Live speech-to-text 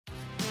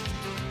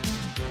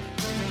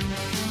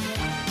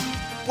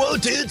Whoa,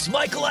 dudes,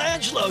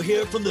 Michelangelo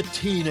here from the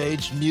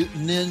Teenage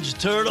Mutant Ninja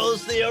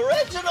Turtles, the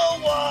original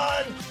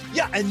one!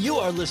 Yeah, and you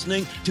are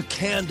listening to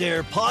Canned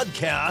Air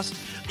Podcast.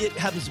 It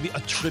happens to be a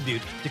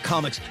tribute to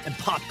comics and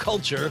pop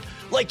culture,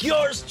 like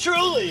yours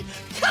truly,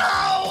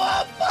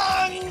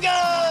 Cowabunga!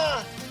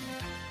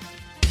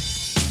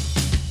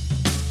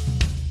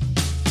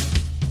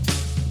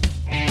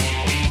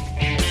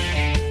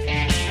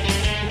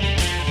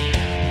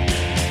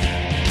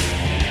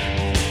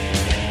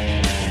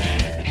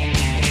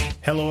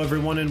 Hello,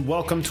 everyone, and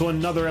welcome to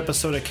another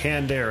episode of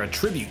Canned Air, a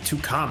tribute to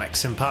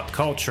comics and pop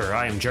culture.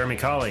 I am Jeremy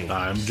Colley.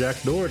 I'm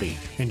Jack Doherty.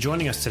 And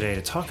joining us today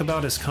to talk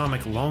about his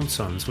comic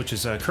Lonesomes, which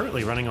is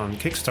currently running on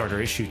Kickstarter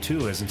issue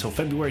 2, is until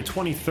February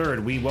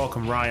 23rd. We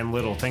welcome Ryan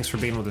Little. Thanks for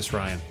being with us,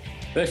 Ryan.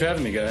 Thanks for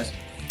having me, guys.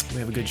 We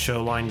have a good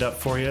show lined up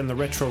for you. In the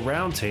Retro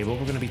Roundtable, we're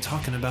going to be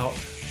talking about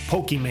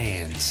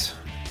Pokemans.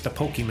 The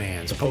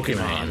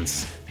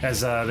Pokemans.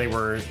 As they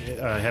were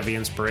heavy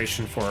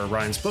inspiration for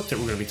Ryan's book that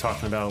we're going to be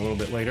talking about a little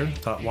bit later.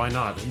 Thought, why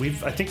not?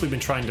 I think we've been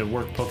trying to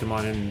work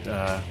Pokemon in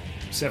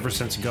ever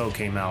since Go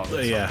came out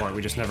at some point.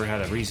 We just never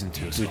had a reason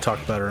to. So. We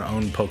talked about our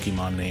own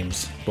Pokemon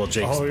names. Well,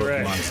 Jake's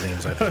Pokemon's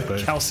names, I think. But...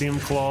 Calcium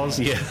Claws.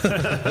 Yeah.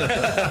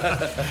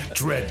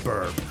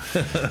 Dreadburb.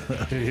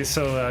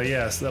 So,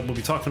 yes, we'll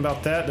be talking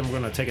about that. Then we're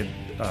going to take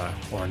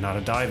or not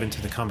a dive into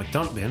the comic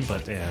dump bin,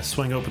 but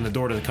swing open the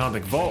door to the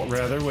comic vault,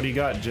 rather. What do you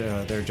got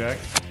there, Jack?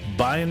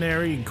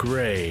 Binary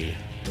Gray,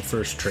 the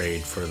first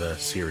trade for the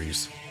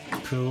series.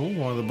 Cool.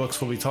 One of the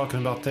books we'll be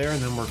talking about there,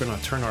 and then we're going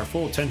to turn our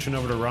full attention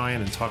over to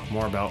Ryan and talk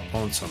more about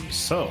Lonesomes.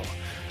 So,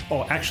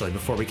 actually,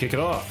 before we kick it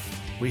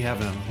off, we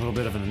have a little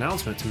bit of an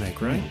announcement to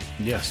make, right?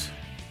 Yes.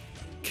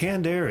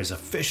 Canned Air is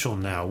official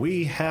now.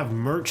 We have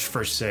merch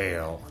for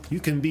sale. You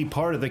can be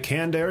part of the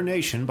Canned Air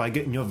Nation by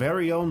getting your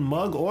very own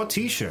mug or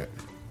t-shirt.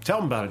 Tell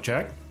them about it,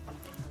 Jack.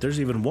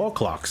 There's even wall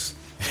clocks.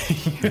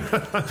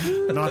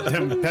 Not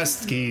them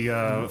pesky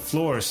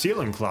floor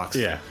ceiling clocks.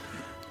 Yeah.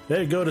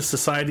 There you go to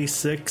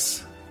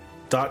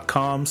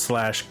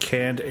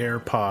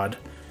society6.com/cannedairpod,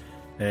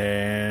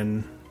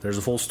 and there's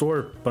a full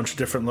store, bunch of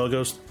different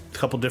logos, a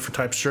couple different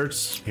types of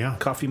shirts,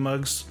 coffee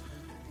mugs,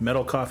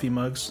 metal coffee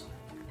mugs.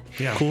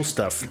 Yeah. Cool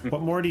stuff.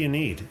 What more do you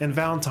need? And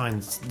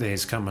Valentine's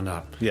Day's coming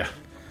up. Yeah.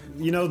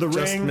 You know, the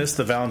Just ring... missed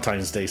the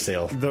Valentine's Day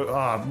sale.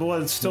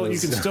 Well, it's still, you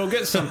can still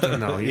get something,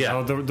 though. You Yeah.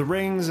 know, the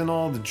rings and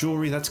all the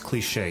jewelry, that's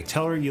cliche.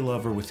 Tell her you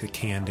love her with a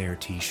Canned Air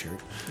t-shirt.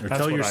 Or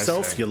tell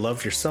yourself you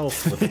love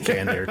yourself with a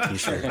Canned Air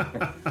t-shirt.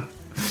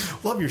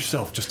 Love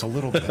yourself just a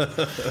little bit.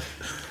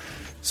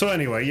 So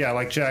anyway,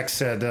 like Jack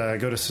said,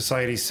 go to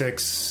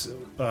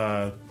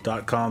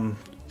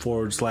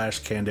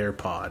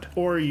society6.com/cannedairpod.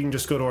 Or you can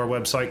just go to our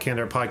website,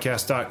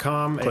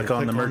 cannedairpodcast.com, click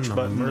on the merch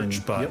button.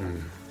 Yep.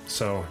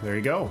 So there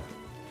you go.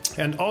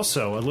 And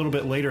also, a little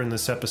bit later in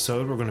this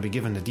episode, we're going to be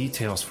giving the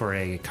details for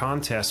a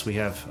contest we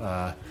have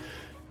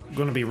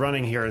going to be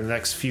running here in the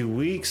next few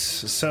weeks.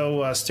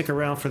 So stick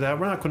around for that.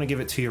 We're not going to give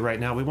it to you right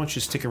now. We want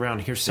you to stick around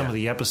and hear some of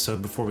the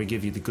episode before we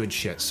give you the good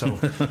shit. So,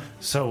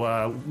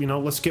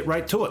 let's get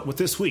right to it with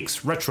this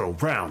week's Retro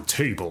Round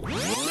Table.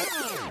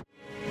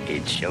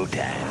 It's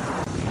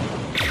showtime.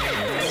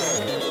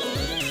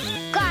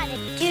 Got it,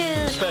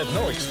 dude. Spared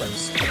no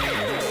expense.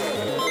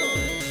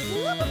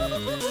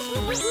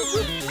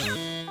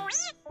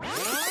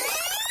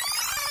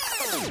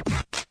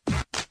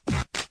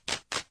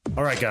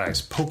 All right,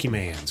 guys,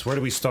 Pokemans. Where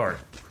do we start?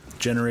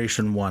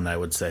 Generation 1, I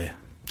would say.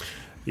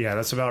 Yeah,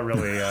 that's about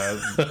really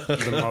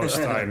the most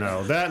I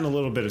know. That and a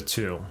little bit of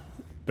 2.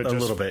 But A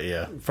just little bit,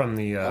 yeah. From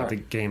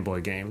the Game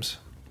Boy games.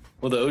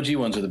 Well, the OG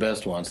ones are the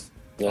best ones.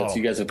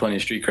 You guys have plenty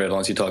of street cred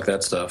once you talk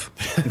that stuff.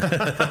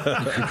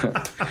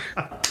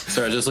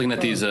 Sorry, just looking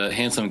at these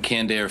handsome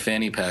Canned Air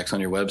fanny packs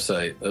on your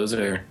website. Those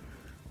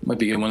might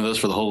be getting one of those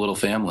for the whole little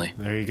family.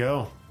 There you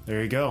go.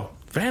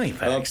 Fanny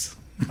packs.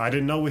 I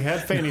didn't know we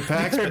had fanny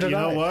packs, but you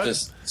know what?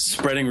 Just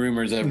spreading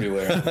rumors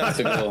everywhere.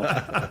 That's cool.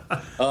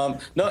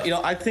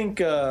 I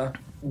think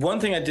one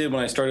thing I did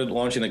when I started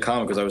launching the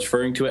comic was I was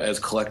referring to it as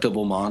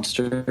collectible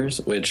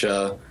monsters, which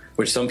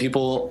some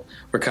people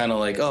were kind of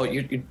like, oh,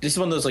 this is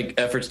one of those like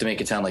efforts to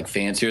make it sound like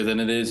fancier than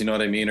it is, you know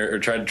what I mean, or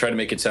try to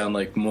make it sound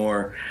like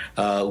more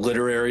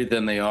literary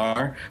than they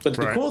are. But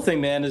the cool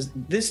thing, man, is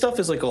this stuff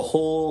is like a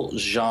whole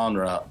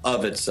genre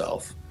of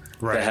itself.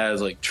 Right. That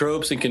has like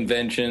tropes and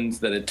conventions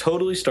that it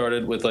totally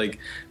started with like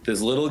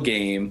this little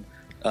game.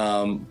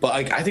 But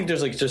I think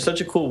there's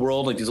such a cool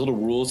world, like these little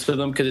rules to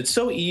them, because it's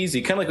so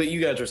easy, kind of like what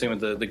you guys were saying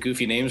with the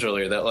goofy names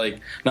earlier, that like,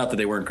 not that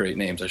they weren't great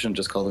names, I shouldn't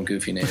just call them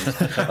goofy names.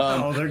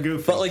 They're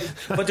goofy.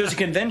 But there's a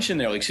convention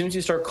there. Like, as soon as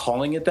you start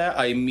calling it that,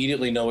 I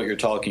immediately know what you're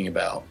talking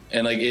about.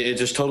 And like, it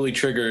just totally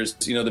triggers,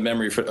 the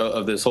memory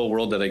of this whole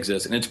world that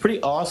exists. And it's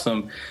pretty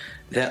awesome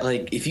that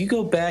like, if you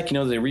go back, they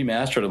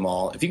remastered them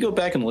all. If you go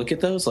back and look at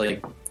those,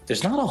 like,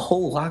 there's not a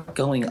whole lot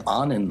going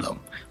on in them.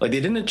 Like,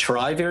 they didn't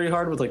try very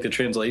hard with like the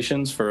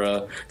translations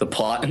for the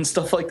plot and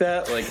stuff like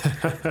that.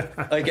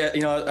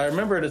 I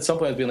remember at some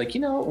point I was being like,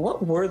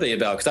 what were they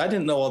about? Because I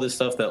didn't know all this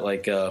stuff that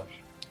like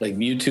like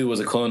Mewtwo was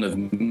a clone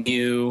of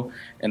Mew,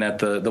 and that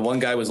the one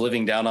guy was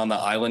living down on the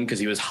island because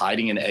he was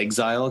hiding in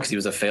exile because he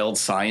was a failed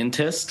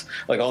scientist.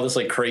 Like all this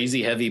like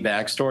crazy heavy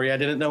backstory I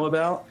didn't know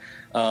about.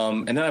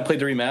 And then I played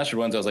the remastered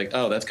ones. I was like,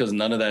 oh, that's because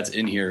none of that's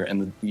in here,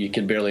 and you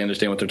can barely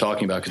understand what they're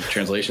talking about because the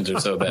translations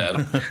are so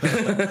bad.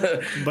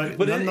 but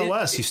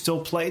nonetheless, you still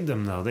played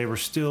them, though. They were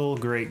still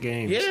great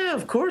games. Yeah,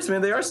 of course,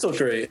 man. They are still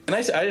great. And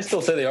I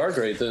still say they are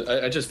great.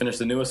 I just finished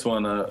the newest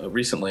one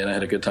recently, and I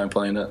had a good time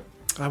playing it.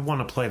 I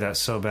want to play that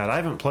so bad. I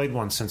haven't played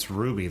one since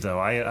Ruby, though.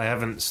 I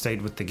haven't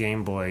stayed with the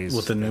Game Boys.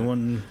 With the new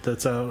one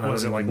that's out?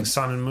 Was it like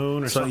Sun and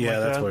Moon or something like that?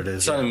 Yeah, that's what it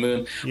is. Sun and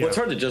Moon. Yeah. Well, it's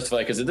hard to justify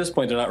because at this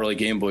point they're not really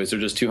Game Boys. They're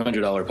just $200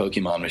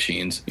 Pokemon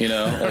machines, you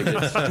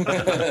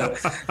know?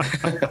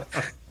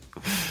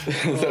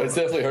 So it's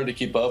definitely hard to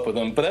keep up with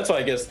them. But that's why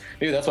I guess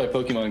maybe that's why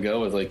Pokemon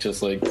Go is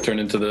just turned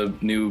into the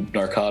new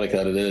narcotic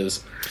that it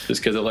is.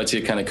 Just because it lets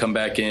you kind of come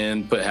back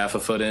in, put half a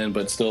foot in,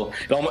 but still,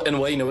 in a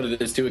way, you know what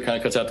it is too? It kind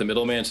of cuts out the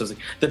middleman. So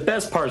the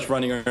best part is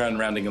running around and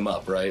rounding them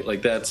up, right?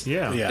 Like that's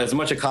as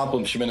much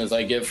accomplishment as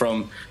I get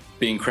from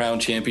being crown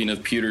champion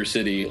of Pewter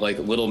City, like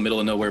little middle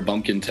of nowhere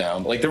bumpkin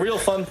town. Like the real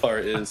fun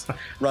part is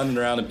running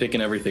around and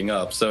picking everything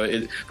up. So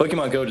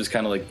Pokemon Go just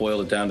kind of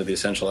boiled it down to the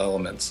essential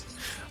elements.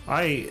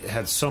 I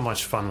had so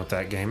much fun with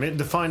that game. It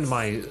defined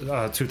my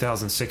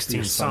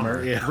 2016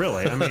 summer. Yeah.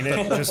 Really. I mean,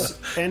 just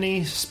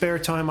any spare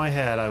time I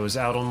had, I was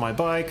out on my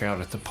bike,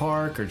 out at the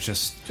park, or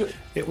just,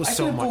 it was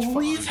so much fun. I can't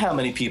believe how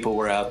many people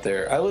were out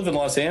there. I live in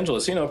Los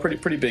Angeles, a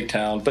pretty big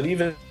town, but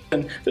even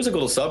there's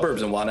little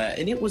suburbs and whatnot,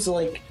 and it was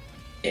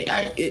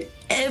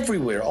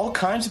everywhere, all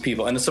kinds of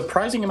people, and a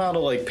surprising amount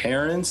of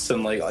parents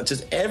and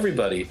just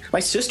everybody.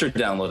 My sister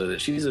downloaded it.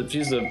 She's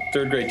a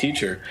third grade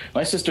teacher.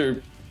 My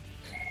sister.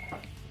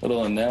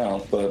 Little in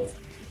now, but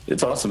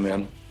it's awesome,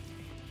 man.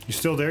 You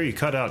still there? You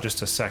cut out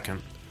just a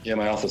second. Yeah,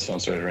 my office phone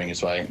started ringing,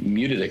 so I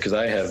muted it because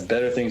I have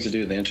better things to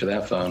do than answer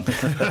that phone.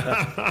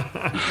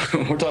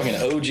 We're talking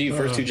OG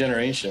first two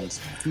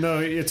generations. No,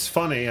 it's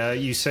funny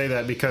you say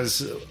that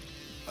because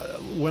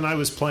when I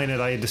was playing it,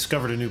 I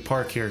discovered a new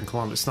park here in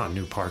Columbus. It's not a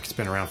new park; it's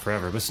been around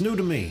forever, but it's new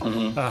to me.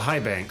 Mm-hmm. High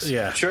Banks.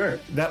 Yeah,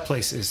 sure. That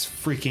place is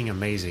freaking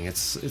amazing.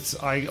 It's.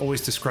 I always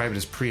describe it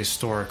as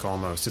prehistoric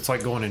almost. It's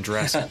like going in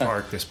Jurassic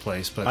Park. This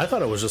place, but I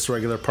thought it was just a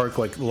regular park,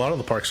 like a lot of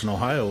the parks in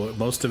Ohio.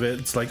 Most of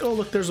it's like, oh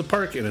look, there's a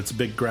park, and it's a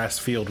big grass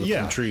field with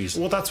some trees.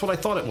 Well, that's what I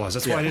thought it was.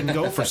 That's why I didn't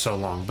go for so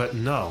long. But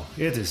no,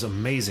 it is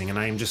amazing, and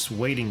I am just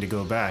waiting to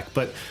go back.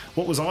 But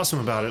what was awesome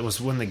about it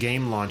was when the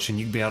game launched and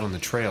you'd be out on the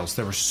trails.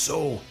 There were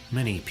so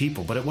many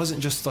people, but it wasn't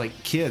just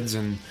kids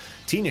and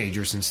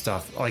teenagers and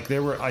stuff.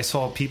 I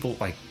saw people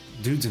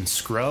dudes in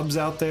scrubs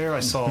out there. I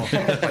saw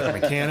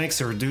mechanics.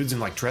 There were dudes in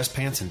dress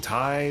pants and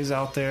ties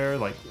out there,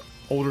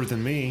 older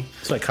than me.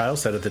 It's like Kyle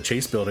said at the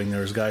Chase building.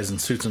 There was guys in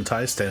suits and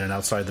ties standing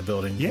outside the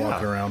building,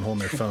 walking around, holding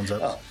their phones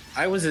up.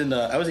 I was in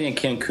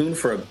Cancun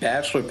for a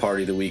bachelor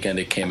party the weekend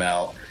it came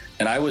out.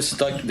 And I was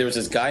stuck. There was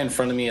this guy in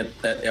front of me. It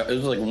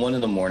was 1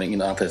 a.m.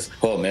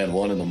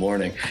 1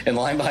 a.m. in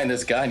line behind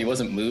this guy, and he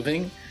wasn't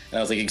moving. And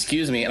I was like,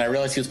 excuse me. And I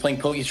realized he was playing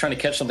poker. He's trying to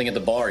catch something at the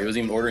bar. He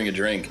wasn't even ordering a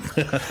drink.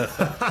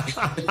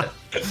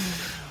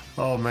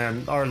 Oh,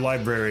 man. Our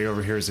library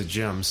over here is a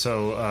gym.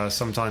 So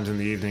sometimes in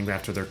the evening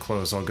after they're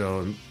closed, I'll go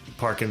and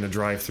park in the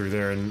drive-thru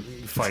there and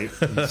fight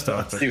and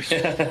stuff. It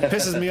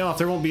pisses me off.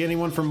 There won't be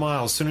anyone for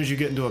miles. As soon as you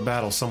get into a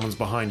battle, someone's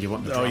behind you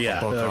wanting to drop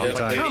a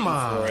book off. Come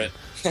on.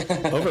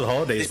 Over the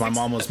holidays, my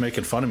mom was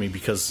making fun of me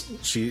because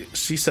she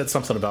said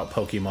something about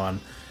Pokemon.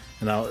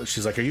 And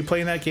she's like, are you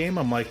playing that game?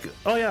 I'm like,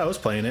 oh, yeah, I was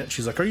playing it.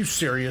 She's like, are you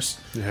serious?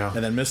 Yeah.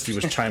 And then Misty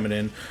was chiming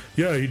in,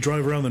 yeah, you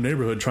drive around the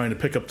neighborhood trying to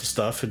pick up the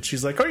stuff. And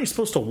she's like, aren't you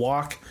supposed to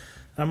walk?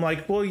 I'm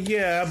like, well,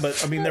 yeah, but,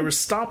 there were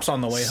stops on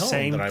the way home.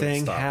 Same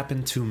thing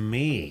happened to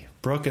me.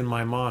 Brooke and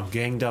my mom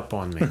ganged up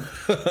on me.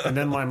 And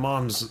then my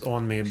mom's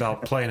on me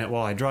about playing it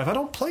while I drive. I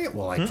don't play it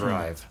while I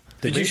drive.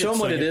 Did you show them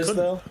what it is,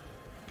 though?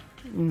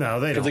 No,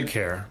 they don't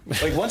care.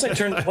 Once I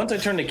turned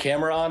the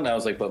camera on, I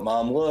was like, "But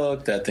Mom,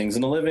 look, that thing's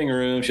in the living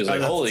room." She was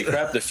like, "Holy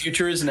crap, the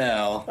future is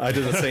now." I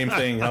did the same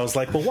thing. I was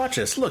like, "Well, watch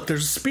this. Look,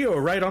 there's a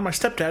Spearow right on my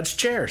stepdad's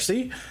chair.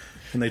 See?"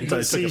 And they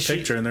took a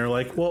picture, and they're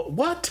like, "Well,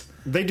 what?"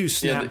 They do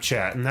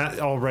Snapchat, and that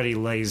already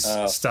lays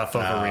stuff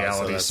over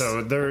reality.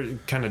 So they're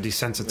kind of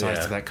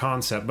desensitized to that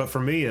concept. But for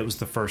me, it was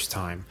the first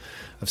time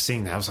of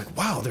seeing that. I was like,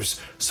 wow, there's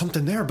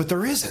something there, but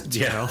there isn't.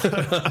 You know?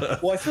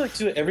 Well, I feel like,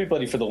 too,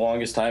 everybody for the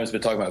longest time has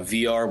been talking about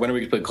VR. When are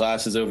we going to put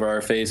glasses over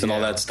our face and all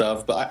that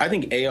stuff? But I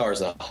think AR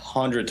is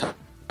 100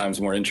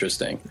 times more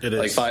interesting. It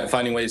is.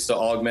 Finding ways to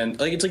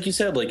augment. It's like you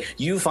said,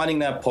 you finding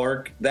that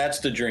park, that's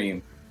the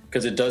dream.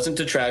 Because it doesn't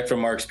detract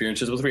from our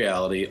experiences with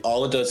reality.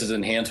 All it does is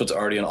enhance what's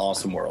already an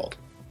awesome world,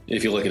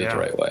 if you look at it the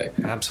right way.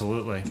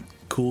 Absolutely.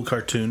 Cool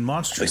cartoon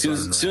monsters.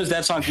 As soon as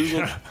that's on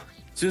Google, as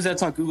soon as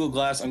that's on Google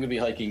Glass, I'm going to be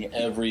hiking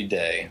every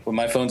day. When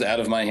my phone's out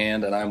of my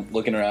hand and I'm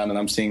looking around and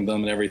I'm seeing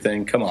them and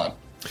everything, come on.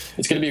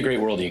 It's going to be a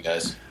great world, you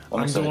guys.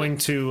 I'm going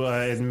to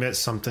admit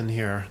something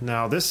here.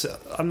 Now,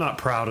 I'm not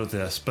proud of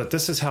this, but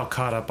this is how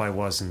caught up I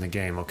was in the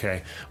game,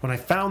 okay? When I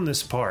found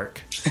this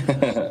park,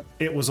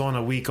 it was on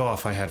a week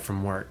off I had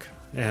from work.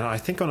 and I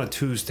think on a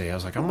Tuesday, I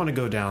was like, I'm going to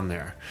go down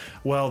there.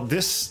 Well,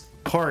 this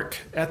park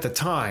at the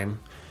time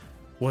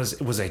was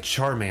a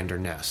Charmander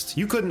nest.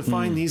 You couldn't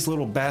find these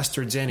little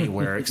bastards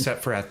anywhere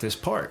except for at this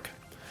park.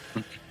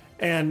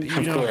 And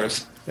you know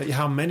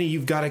how many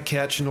you've got to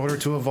catch in order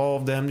to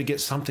evolve them to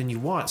get something you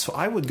want. So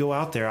I would go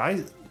out there.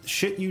 I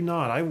shit you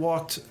not. I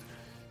walked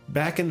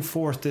back and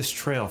forth this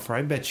trail for,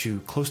 I bet you,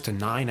 close to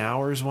 9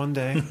 hours one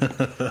day.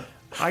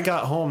 I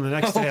got home the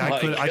next day.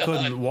 I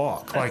couldn't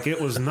walk. Like,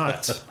 it was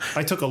nuts.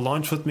 I took a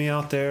lunch with me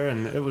out there,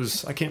 and it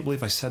was, I can't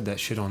believe I said that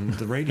shit on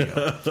the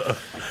radio.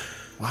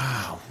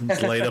 Wow.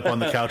 Just laid up on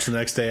the couch the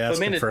next day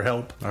asking for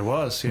help. I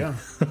was, yeah.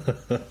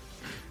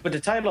 But to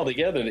tie it all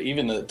together,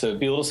 even to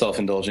be a little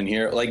self-indulgent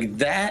here, like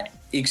that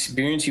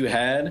experience you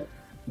had,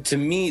 to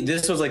me,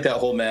 this was like that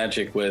whole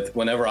magic with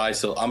whenever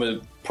I'm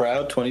a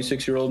proud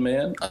 26-year-old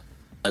man.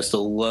 I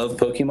still love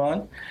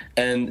Pokemon.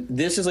 And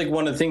this is like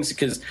one of the things,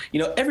 because, you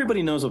know,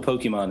 everybody knows what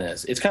Pokemon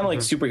is. It's kind of like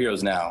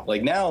superheroes now.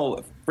 Like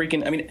now,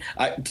 freaking, I mean,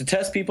 to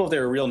test people if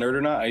they're a real nerd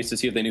or not, I used to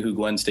see if they knew who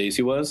Gwen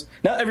Stacy was.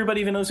 Not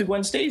everybody even knows who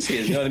Gwen Stacy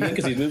is, you know what I mean?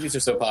 Because these movies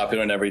are so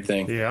popular and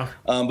everything. Yeah.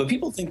 But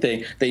people think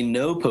they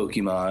know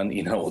Pokemon,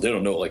 you know, well, they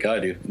don't know it like I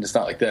do. It's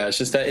not like that. It's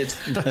just that it's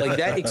like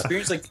that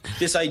experience, like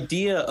this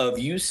idea of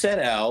you set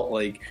out,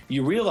 like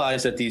you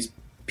realize that these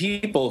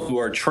people who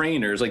are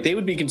trainers, like they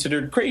would be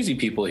considered crazy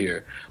people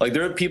here. Like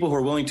there are people who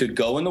are willing to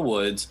go in the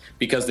woods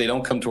because they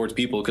don't come towards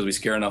people because we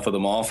scare enough of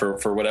them all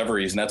for whatever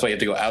reason. That's why you have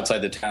to go outside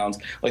the towns.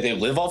 Like they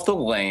live off the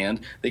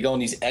land. They go on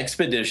these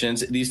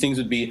expeditions. These things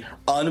would be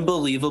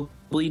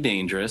unbelievably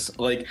dangerous.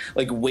 Like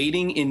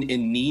wading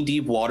in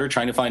knee-deep water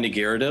trying to find a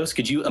Gyarados.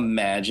 Could you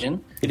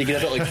imagine? You had to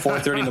get up at like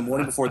 4:30 in the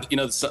morning before, you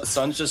know, the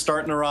sun's just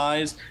starting to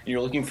rise and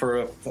you're looking for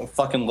a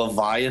fucking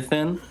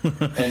Leviathan.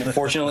 And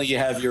fortunately you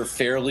have your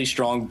fairly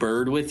strong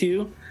bird with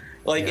you.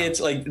 Like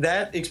it's like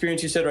that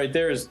experience you said right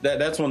there is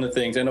that's one of the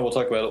things. I know we'll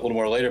talk about it a little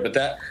more later, but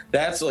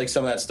that's like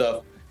some of that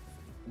stuff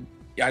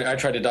I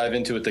tried to dive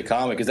into with the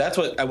comic, because that's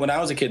what, when I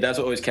was a kid, that's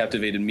what always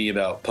captivated me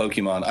about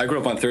Pokemon. I grew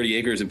up on 30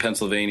 acres in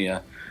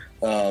Pennsylvania.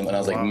 And I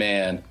was like,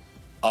 man,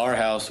 our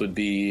house would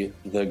be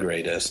the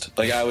greatest.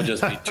 Like, I would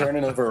just be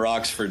turning over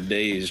rocks for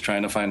days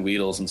trying to find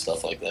Weedles and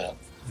stuff like that.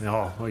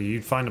 Oh, well,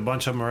 you'd find a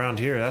bunch of them around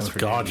here. That's for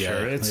damn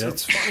sure.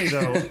 It's funny,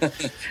 though,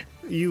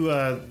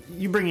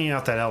 you bringing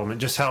out that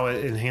element, just how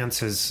it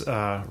enhances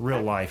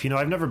real life. You know,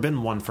 I've never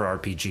been one for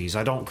RPGs.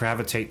 I don't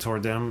gravitate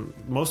toward them.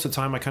 Most of the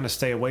time, I kind of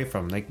stay away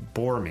from them. They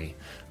bore me.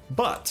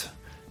 But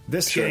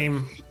this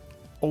game...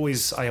 I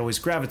always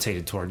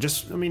gravitated toward.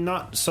 Just, I mean,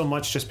 not so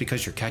much just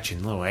because you're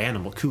catching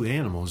little cool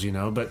animals, you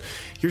know, but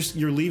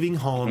you're leaving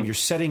home, you're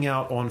setting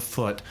out on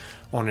foot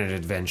on an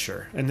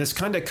adventure. And this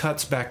kind of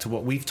cuts back to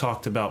what we've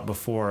talked about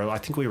before. I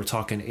think we were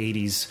talking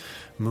 80s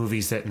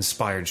movies that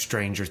inspired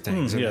Stranger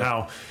Things, and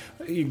how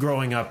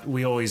growing up,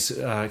 we always,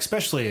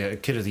 especially a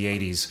kid of the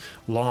 80s,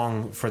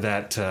 long for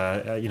that,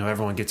 you know,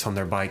 everyone gets on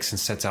their bikes and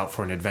sets out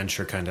for an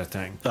adventure kind of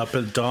thing. Up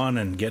at dawn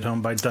and get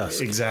home by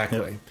dusk.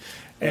 Exactly. Yep.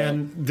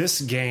 And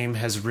this game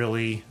has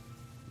really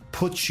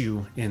put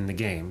you in the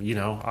game. You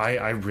know,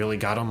 I really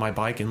got on my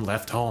bike and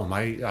left home.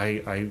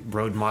 I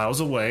rode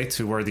miles away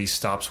to where these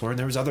stops were, and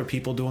there was other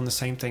people doing the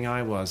same thing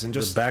I was. And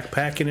just the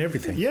backpack and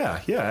everything. Yeah,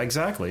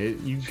 exactly.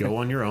 You go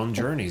on your own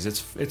journeys.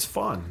 It's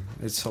fun.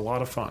 It's a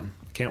lot of fun.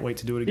 Can't wait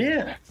to do it again.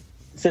 Yeah.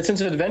 It's that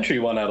sense of adventure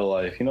you want out of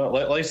life. You know,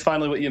 life's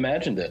finally what you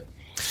imagined it.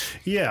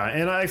 Yeah,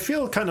 and I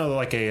feel kind of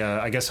like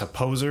I guess a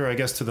poser,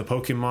 to the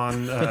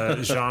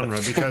Pokemon genre,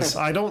 because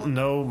I don't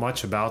know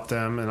much about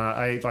them, and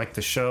I like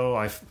the show.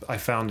 I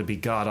found to be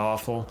god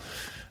awful,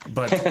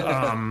 but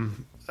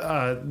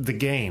the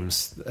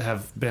games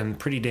have been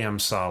pretty damn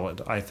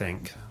solid, I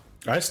think.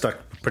 I stuck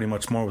pretty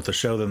much more with the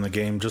show than the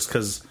game, just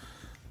because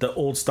the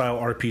old style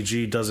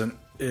RPG doesn't.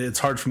 It's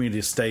hard for me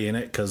to stay in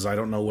it because I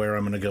don't know where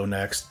I'm going to go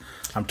next.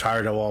 I'm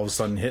tired of all of a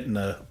sudden hitting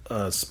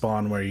a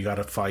spawn where you got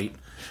to fight.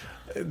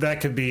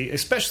 That could be,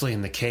 especially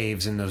in the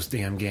caves in those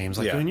damn games.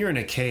 Like when you're in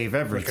a cave,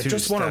 I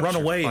just want to run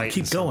away and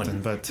keep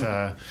going. But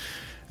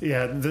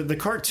the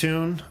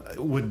cartoon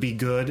would be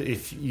good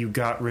if you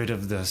got rid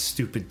of the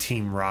stupid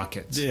Team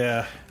Rockets.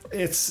 Yeah,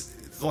 it's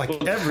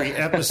like every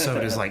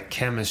episode is like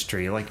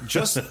chemistry. Like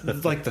just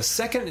like the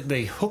second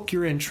they hook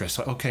your interest,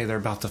 like, okay, they're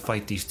about to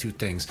fight these two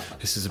things.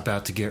 This is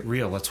about to get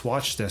real. Let's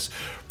watch this.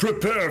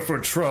 Prepare for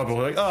trouble.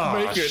 Like,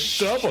 oh, make it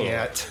double.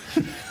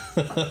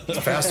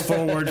 Fast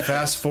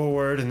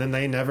forward, and then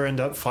they never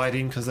end up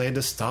fighting because they had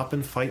to stop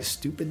and fight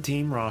stupid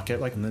Team Rocket.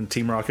 Like, and then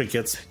Team Rocket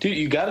gets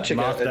you gotta check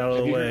knocked out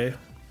of the way.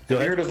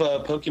 Have you heard of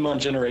Pokemon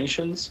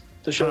Generations?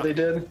 The show they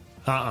did.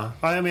 I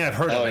mean, I've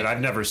heard of it.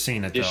 I've never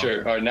seen it, though. Yeah,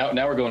 sure. All right,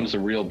 now we're going to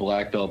some real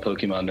black belt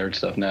Pokemon nerd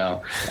stuff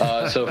now.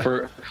 So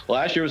for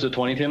last year was the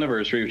 20th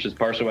anniversary, which is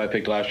partially why I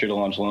picked last year to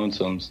launch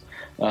Lonesomes.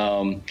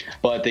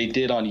 But they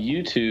did on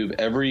YouTube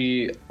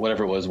every,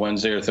 whatever it was,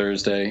 Wednesday or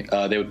Thursday,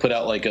 they would put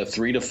out like a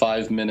 3 to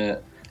 5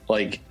 minute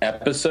like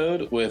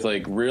episode with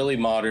like really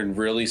modern,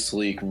 really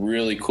sleek,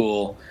 really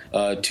cool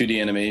 2D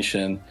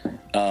animation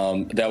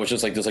that was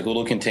just like this like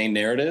little contained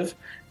narrative.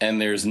 And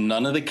there's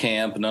none of the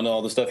camp, none of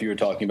all the stuff you were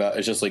talking about.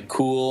 It's just like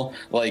cool,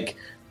 like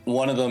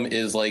one of them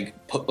is like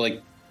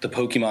the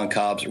Pokemon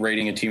cops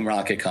raiding a Team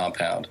Rocket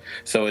compound.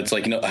 So it's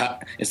like, they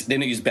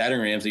don't use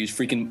battering rams. They use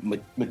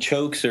freaking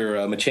Machokes or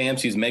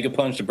Machamps use Mega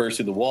Punch to burst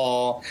through the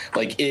wall.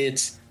 Like,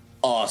 it's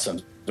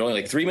awesome. They're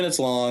only like 3 minutes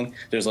long.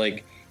 There's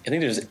like, I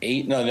think there's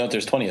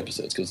there's 20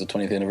 episodes because it's the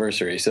 20th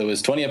anniversary. So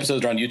it's 20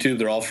 episodes. They're on YouTube.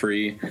 They're all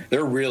free.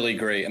 They're really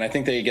great. And I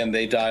think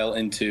they dial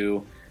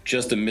into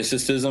just the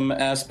mysticism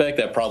aspect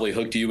that probably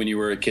hooked you when you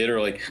were a kid,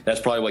 or like that's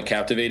probably what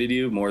captivated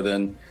you more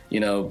than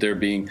there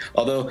being.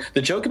 Although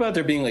the joke about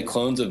there being like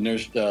clones of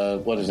Nurse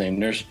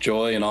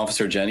Joy and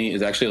Officer Jenny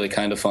is actually like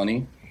kind of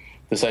funny.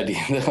 This idea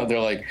that they're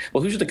like,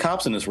 well, who should the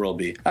cops in this world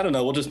be? I don't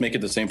know. We'll just make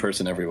it the same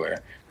person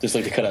everywhere, just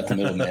like to cut out the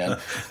middleman.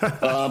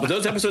 But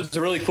those episodes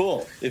are really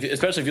cool,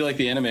 especially if you like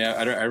the anime.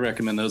 I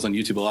recommend those on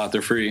YouTube a lot.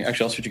 They're free.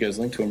 Actually, I'll shoot you guys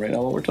a link to them right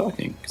now while we're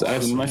talking because I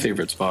have them in my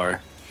favorites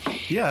bar.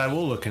 Yeah, I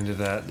will look into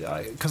that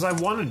because I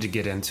wanted to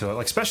get into it.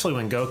 Like, especially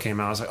when Go came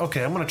out, I was like,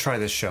 okay, I'm going to try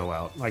this show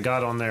out. I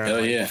got on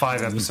there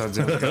 5 episodes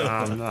in.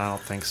 I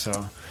don't think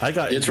so. I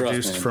got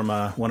introduced from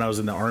when I was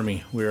in the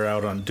Army. We were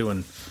out on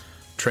doing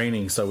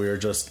training, so we were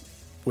just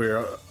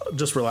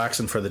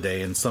relaxing for the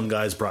day, and some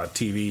guys brought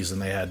TVs, and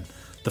they had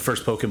the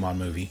first Pokemon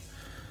movie.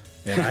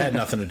 And I had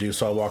nothing to do,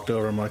 so I walked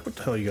over. I'm like, what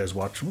the hell are you guys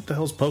watching? What the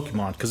hell's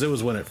Pokemon? Because it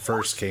was when it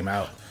first came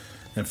out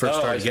and first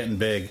started getting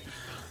big.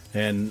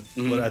 And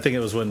I think it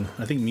was when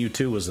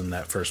Mewtwo was in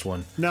that first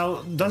one. Now,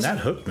 and that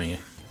hooked me.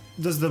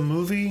 Does the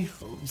movie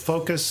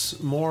focus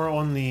more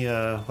on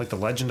the like the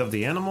legend of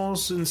the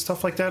animals and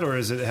stuff like that, or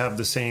does it have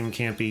the same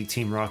campy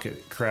Team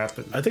Rocket crap?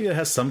 I think it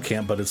has some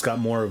camp, but it's got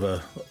more of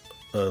a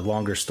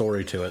longer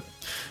story to it.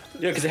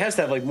 Yeah, because it has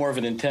to have like more of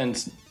an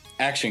intense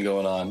action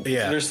going on.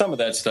 Yeah, there's some of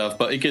that stuff,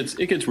 but it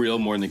gets real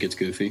more than it gets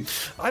goofy.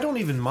 I don't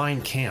even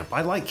mind camp.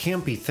 I like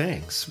campy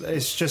things.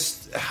 It's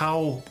just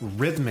how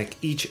rhythmic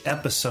each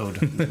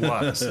episode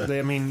was.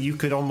 I mean, you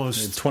could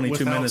almost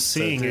 22 minutes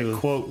seeing it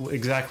quote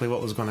exactly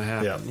what was going to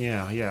happen.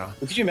 Yeah.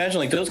 Could you imagine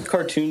like those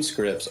cartoon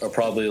scripts are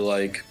probably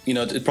like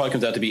it probably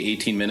comes out to be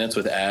 18 minutes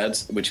with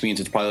ads, which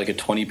means it's probably like a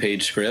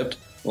 20-page script.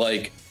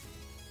 Like,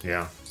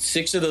 yeah,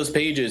 6 of those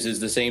pages is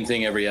the same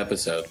thing every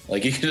episode.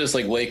 Like, you could just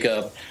like wake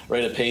up,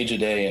 write a page a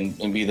day,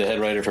 and be the head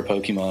writer for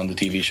Pokemon, the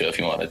TV show, if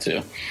you wanted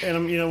to.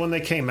 And when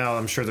they came out,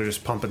 I'm sure they're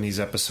just pumping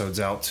these episodes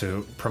out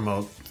to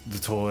promote the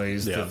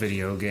toys, the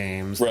video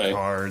games, the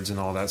cards, and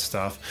all that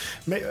stuff.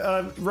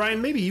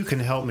 Ryan, maybe you can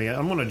help me.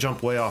 I'm going to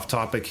jump way off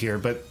topic here,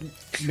 but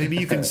maybe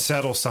you can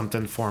settle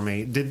something for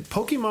me. Did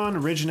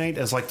Pokemon originate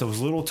as like those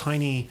little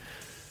tiny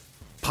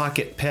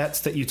pocket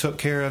pets that you took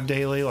care of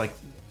daily, like,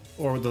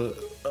 or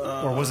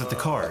was it the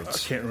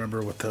cards? I can't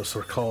remember what those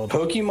were called.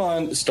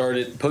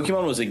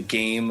 Pokemon was a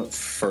game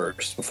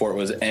first before it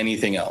was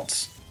anything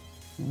else.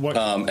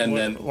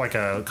 Then like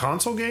a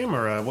console game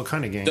or what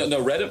kind of game?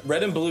 No,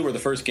 Red and Blue were the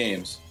first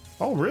games.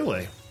 Oh,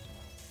 really?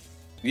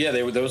 Yeah,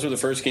 those were the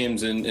first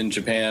games in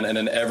Japan, and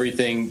then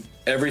everything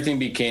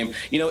became.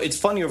 It's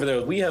funny over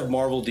there. We have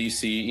Marvel,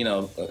 DC.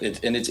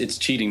 It's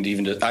cheating to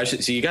even. You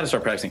got to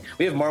start practicing.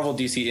 We have Marvel,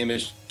 DC,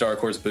 Image, Dark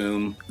Horse,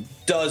 Boom,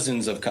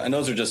 dozens of, and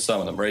those are just some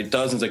of them, right?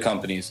 Dozens of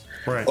companies.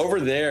 Right. Over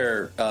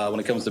there, when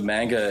it comes to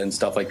manga and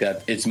stuff like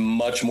that, it's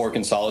much more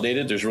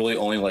consolidated. There's really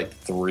only like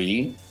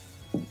 3.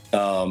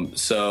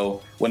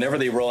 So whenever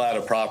they roll out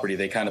a property,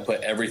 they kind of put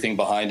everything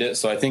behind it.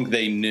 So I think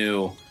they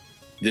knew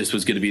this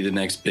was going to be the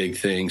next big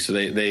thing. So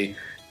they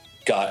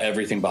got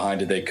everything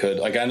behind it they could.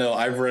 Like, I know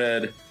I've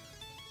read,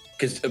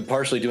 because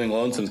partially doing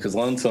Lonesomes, because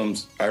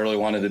Lonesomes, I really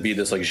wanted to be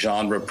this like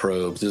genre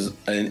probes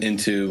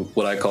into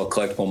what I call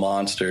collectible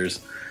monsters.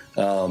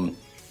 So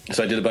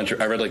I did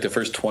I read like the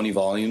first 20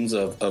 volumes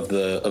of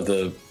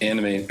the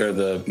anime or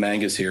the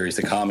manga series,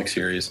 the comic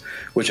series,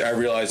 which I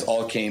realized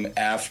all came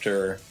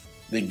after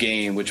the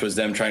game, which was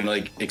them trying to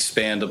like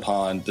expand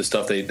upon the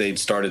stuff they'd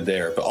started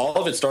there. But all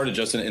of it started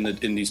just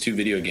in these 2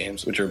 video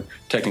games, which are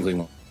technically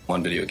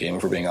one video game,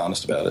 if we're being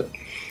honest about it.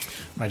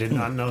 I did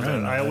not know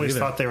that. I always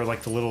thought they were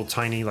like the little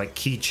tiny like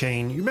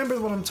keychain. You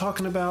remember what I'm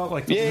talking about?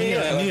 Like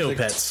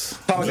Neopets.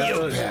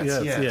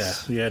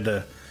 Yes. You had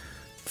to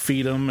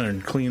feed them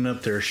and clean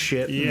up their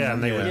shit. Yeah,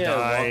 and they would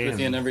die walk with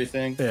you and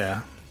everything.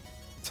 Yeah.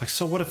 It's like,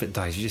 so what if it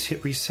dies? You just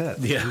hit reset.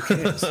 Yeah. Who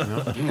cares?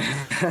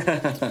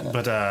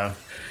 But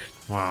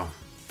wow.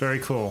 Very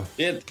cool.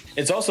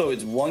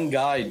 It's one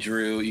guy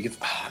drew. You could,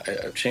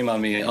 shame on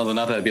me, although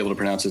not that I'd be able to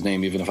pronounce his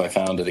name even if I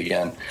found it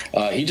again.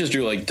 He just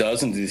drew like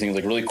dozens of these things,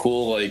 like really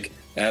cool, like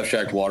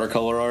abstract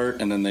watercolor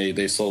art, and then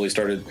they slowly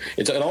started.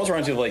 It almost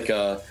reminds me of like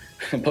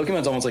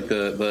Pokemon's almost like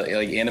the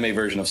like anime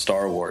version of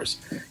Star Wars.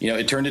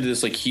 It turned into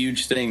this like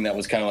huge thing that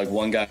was kind of like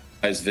one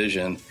guy's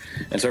vision,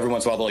 and so every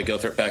once in a while they'll like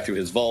go back through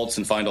his vaults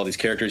and find all these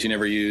characters he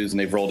never used, and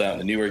they've rolled out in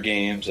the newer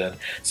games and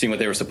seeing what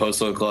they were supposed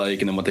to look like,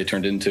 and then what they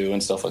turned into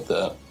and stuff like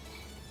that.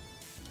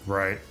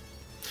 Right.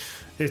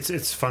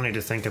 It's funny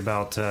to think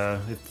about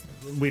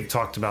we've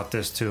talked about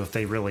this too. If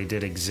they really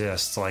did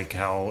exist, like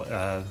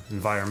how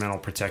environmental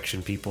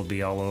protection people would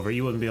be all over.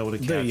 You wouldn't be able to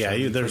catch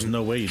them. There's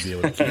no way you'd be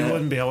able to. You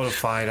wouldn't be able to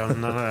fight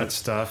on none of that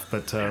stuff.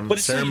 But Sarah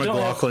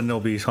McLachlan will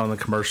be on the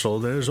commercial.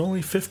 There's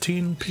only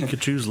 15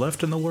 Pikachus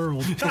left in the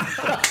world.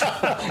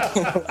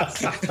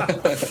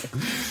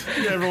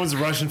 Yeah, everyone's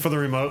rushing for the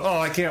remote. Oh,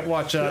 I can't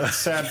watch a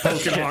sad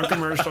Pokemon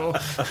commercial.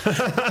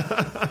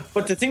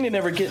 But the thing they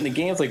never get in the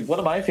games, like one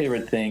of my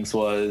favorite things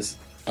was,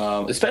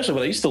 especially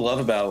what I used to love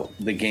about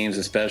the games,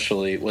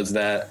 especially was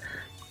that,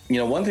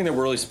 one thing that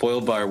we're really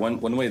spoiled by, or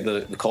one way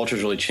the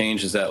culture's really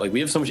changed is that like we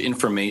have so much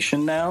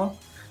information now.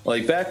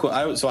 Like back when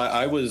I was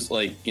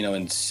like,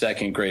 in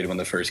second grade when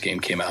the first game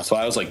came out. So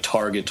I was like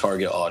target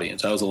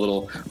audience. I was a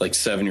little like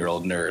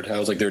 7-year-old nerd. I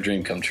was like their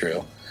dream come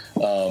true.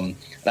 And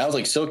I was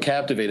like so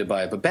captivated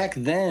by it. But back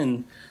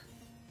then,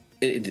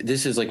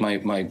 this is like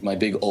my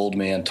big old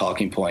man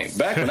talking point.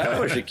 Back when I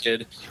was a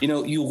kid,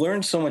 you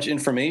learned so much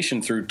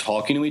information through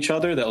talking to each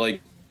other that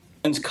like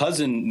his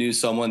cousin knew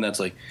someone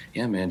that's like,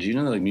 yeah, man, do you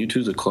know that like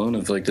Mewtwo's a clone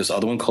of like this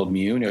other one called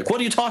Mew? And you're like, what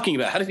are you talking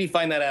about? How did he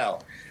find that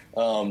out?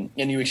 And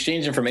you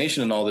exchange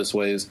information in all this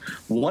ways.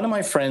 One of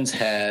my friends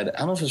had, I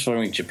don't know if it was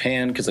from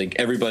Japan, because like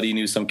everybody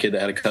knew some kid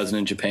that had a cousin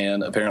in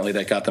Japan. Apparently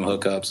that got them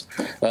hookups.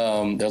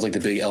 That was like the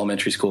big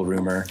elementary school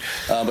rumor.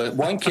 But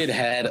one kid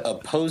had a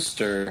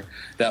poster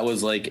that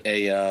was like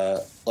a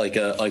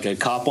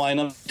cop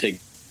lineup take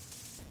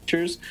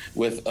pictures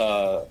with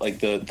like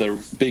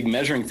the big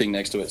measuring thing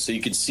next to it, so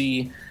you could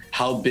see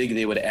how big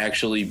they would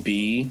actually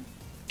be.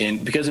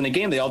 Because in a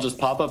game they all just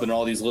pop up in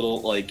all these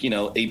little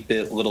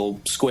 8-bit little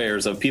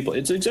squares of people.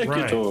 It's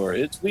Executor, right.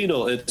 It's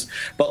Weedle,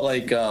 but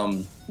like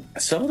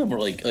some of them were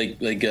like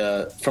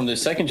from the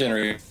second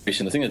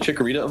generation, the thing that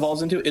Chikorita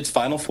evolves into, its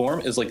final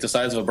form is like the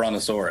size of a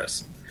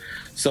brontosaurus.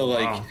 So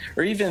like, wow.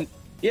 Or even.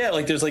 Yeah,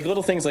 like there's like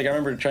little things like I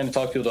remember trying to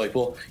talk to people like,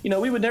 well,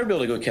 we would never be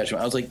able to go catch him.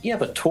 I was like, yeah,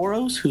 but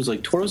Tauros,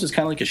 Tauros is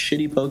kind of like a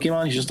shitty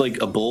Pokemon. He's just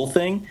like a bull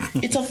thing.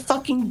 It's a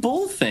fucking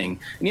bull thing.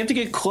 And you have to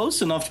get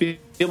close enough to be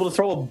able to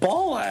throw a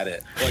ball at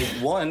it.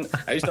 Like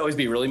I used to always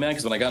be really mad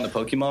because when I got into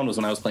Pokemon was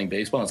when I was playing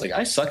baseball. I was like,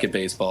 I suck at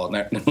baseball.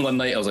 And one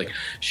night I was like,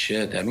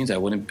 shit, that means I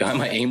wouldn't,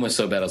 my aim was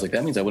so bad. I was like,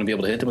 that means I wouldn't be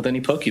able to hit them with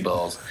any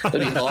Pokeballs.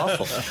 That'd be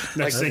awful.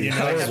 Next thing you know,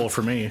 terrible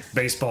for me.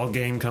 Baseball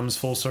game comes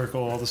full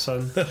circle all of a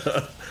sudden.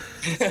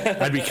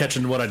 I'd be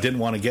catching what I didn't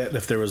want to get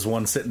if there was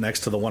one sitting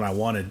next to the one I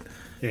wanted.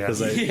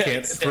 Because I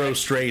can't throw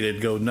straight.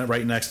 It'd go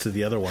right next to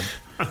the other one.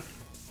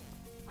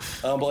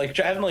 But like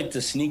having like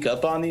to sneak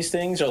up on these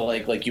things, or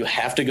like you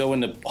have to go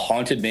into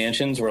haunted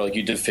mansions where like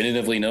you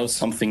definitively know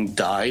something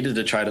died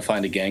to try to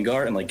find a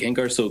Gengar, and like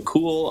Gengar's so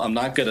cool, I'm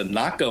not gonna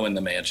not go in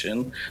the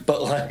mansion,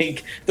 but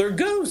like they're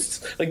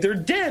ghosts, like they're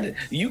dead.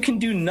 You can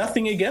do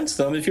nothing against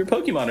them if your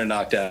Pokemon are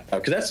knocked out.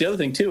 Because that's the other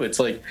thing too. It's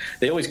like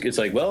it's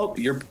like, well,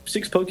 your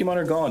 6 Pokemon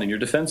are gone and you're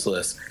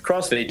defenseless.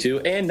 Crossfade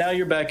 2, and now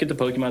you're back at the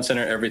Pokemon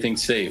Center.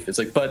 Everything's safe. It's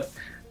like,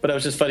 but I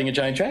was just fighting a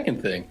giant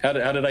dragon thing. How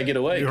did I get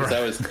away?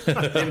 Because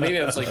maybe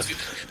I was like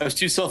I was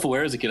too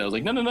self-aware as a kid. I was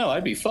like, no,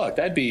 I'd be fucked.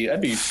 I'd be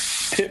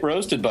pit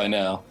roasted by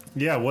now.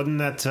 Yeah, wouldn't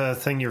that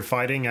thing you're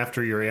fighting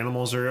after your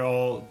animals are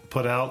all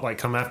put out like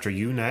come after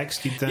you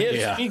next? You'd think?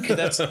 Yeah.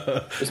 That's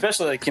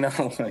especially like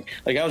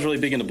like I was really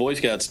big into Boy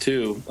Scouts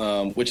too,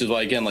 which is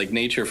why again like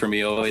nature for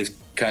me always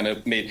kind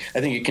of made, I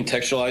think it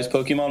contextualized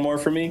Pokemon more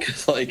for me,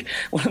 because like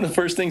one of the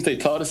first things they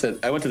taught us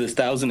I went to this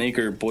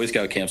 1,000-acre Boy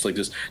Scout camps, like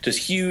just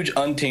huge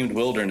untamed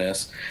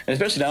wilderness, and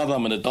especially now that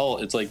I'm an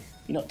adult, it's like,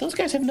 those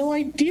guys have no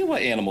idea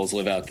what animals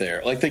live out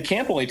there. Like the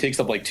camp only takes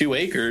up like 2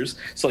 acres,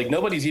 so like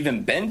nobody's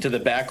even been to the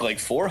back like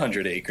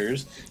 400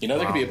 acres. There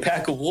could be a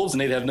pack of wolves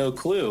and they'd have no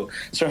clue.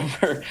 So I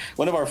remember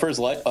one of our first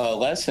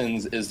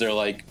lessons is they're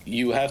like,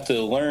 you have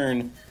to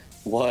learn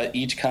what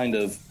each kind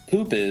of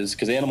poop is,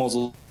 because animals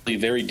will be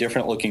very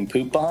different looking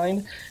poop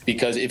behind.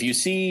 Because if you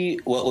see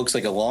what looks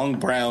like a long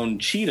brown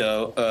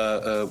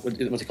Cheeto,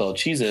 what's it called,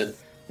 Cheez-It,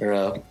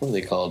 or what are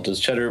they called? Does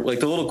cheddar, like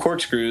the little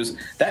corkscrews,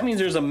 that means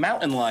there's a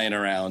mountain lion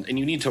around and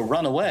you need to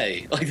run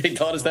away. Like they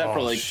taught us that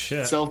for like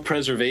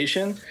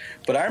self-preservation.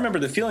 But I remember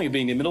the feeling of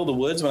being in the middle of the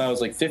woods when I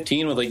was like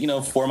 15 with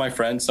like, 4 of my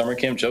friends, summer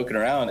camp, joking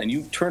around, and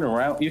you turn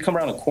around, you come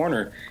around a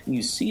corner and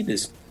you see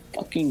this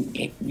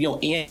fucking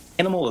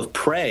animal of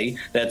prey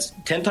that's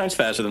 10 times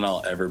faster than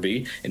I'll ever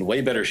be, in way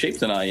better shape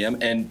than I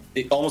am, and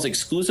it almost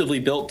exclusively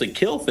built to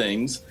kill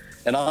things,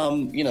 and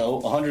I'm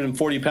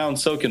 140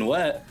 pounds soaking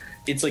wet.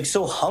 It's like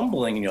so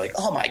humbling, and you're like,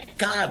 oh my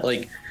god,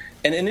 like,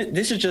 and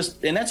this is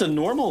just, and that's a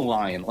normal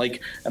lion.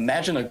 Like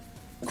imagine a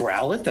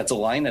Growlithe, that's a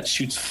lion that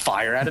shoots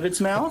fire out of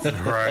its mouth.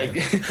 Right.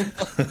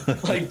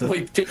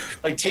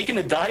 like taking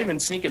a dive and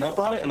sneaking up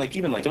on it, and like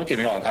even like, don't get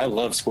me wrong, I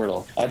love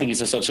Squirtle. I think he's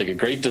just such like a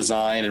great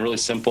design and really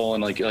simple,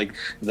 and like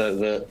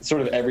the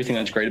sort of everything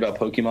that's great about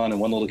Pokemon and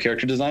one little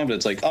character design. But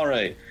it's like, all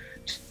right,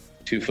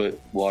 2-foot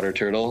water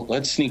turtle,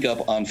 let's sneak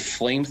up on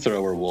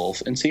Flamethrower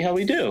Wolf and see how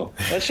we do.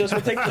 Let's just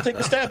we'll take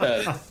a stab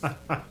at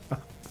it.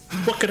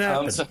 What could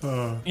happen?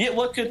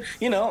 What could,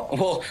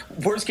 well,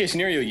 worst case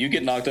scenario, you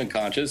get knocked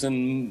unconscious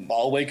and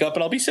I'll wake up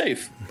and I'll be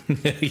safe.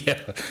 Yeah.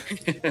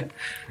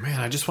 Man,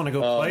 I just want to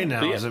go play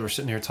now. As we're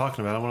sitting here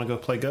talking about it, I want to go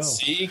play Go.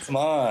 See, come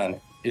on.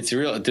 It's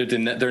real. They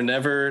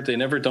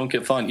never don't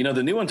get fun.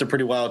 The new ones are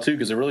pretty wild too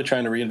because they're really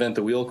trying to reinvent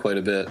the wheel quite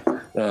a bit,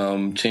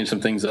 change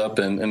some things up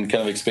and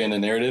kind of expand the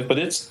narrative. But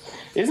isn't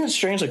it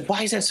strange? Like,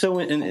 why is that so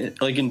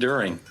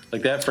enduring?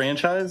 Like that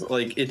franchise,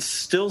 like it's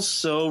still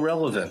so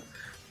relevant.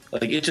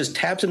 Like it just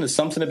taps into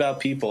something about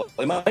people.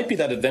 It might be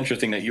that adventure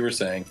thing that you were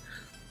saying.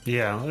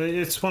 Yeah,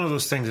 it's one of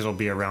those things that'll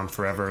be around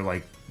forever,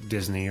 like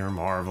Disney or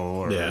Marvel,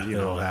 or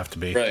it'll have to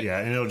be. Right. Yeah,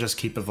 and it'll just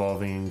keep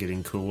evolving and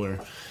getting cooler.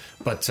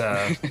 But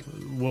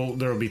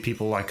there'll be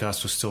people like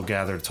us who still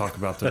gather to talk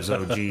about those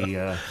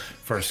OG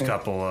first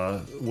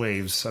couple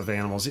waves of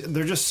animals.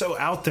 They're just so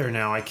out there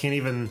now. I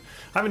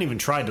haven't even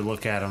tried to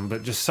look at them,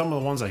 but just some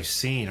of the ones I've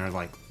seen are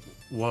like,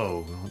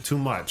 whoa, too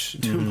much.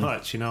 I'm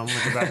gonna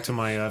go back to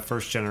my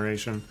first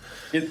generation.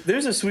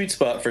 There's a sweet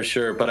spot for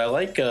sure, but I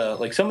like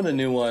some of the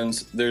new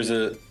ones.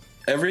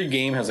 Every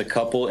game has a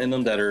couple in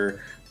them that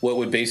are what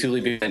would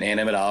basically be an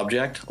animate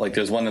object. Like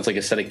there's one that's like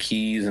a set of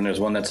keys, and there's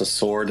one that's a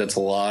sword that's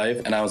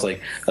alive. And I was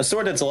like, a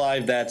sword that's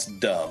alive, that's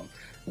dumb.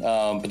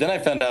 But then I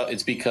found out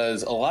it's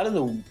because a lot of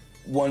the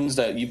ones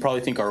that you probably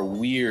think are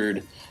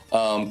weird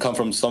come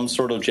from some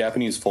sort of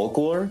Japanese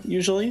folklore,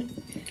 usually.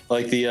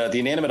 Like the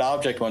inanimate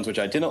object ones, which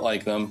I didn't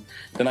like them.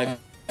 Then I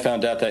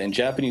found out that in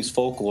Japanese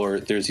folklore,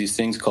 there's these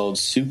things called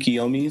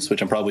tsukiyomis,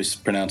 which I'm probably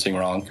pronouncing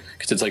wrong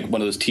because it's like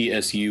one of those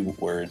TSU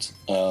words.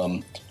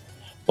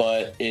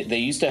 But they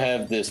used to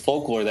have this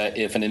folklore that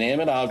if an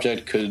inanimate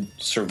object could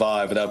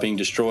survive without being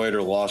destroyed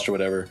or lost or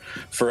whatever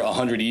for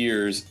 100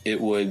 years, it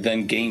would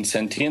then gain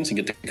sentience and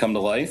get to come to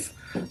life.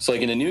 So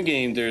like in a new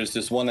game, there's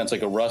this one that's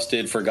like a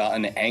rusted,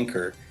 forgotten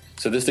anchor.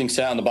 So this thing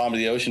sat on the bottom of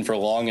the ocean for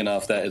long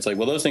enough that it's like,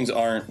 well, those things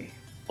aren't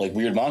like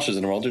weird monsters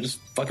in the world. They're just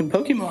fucking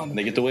Pokemon. And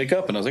they get to wake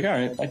up. And I was like, all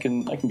right, I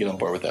can get on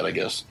board with that, I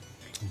guess.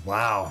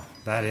 Wow,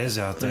 that is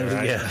out there,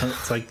 right? Yeah,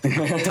 it's like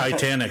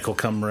Titanic will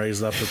come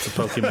raised up with the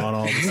Pokemon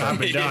all the time. I've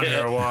been down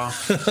here a while.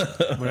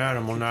 We're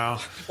animal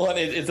now. Well,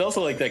 it's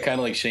also like that kind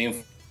of like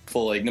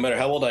shameful, like no matter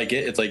how old I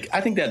get, it's like,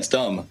 I think that's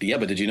dumb. Yeah,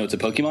 but did you know it's a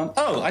Pokemon?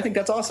 Oh, I think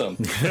that's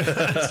awesome.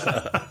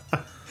 So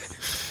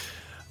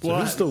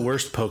who's the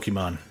worst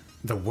Pokemon?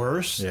 The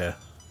worst? Yeah.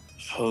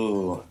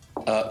 Oh,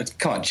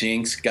 come on,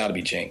 Jinx. Gotta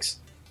be Jinx.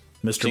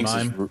 Mr. Jinx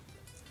Mime?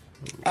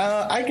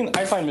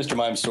 I find Mr.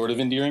 Mime sort of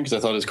endearing because I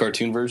thought his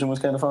cartoon version was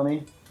kind of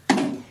funny.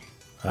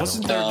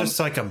 Wasn't there just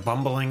like a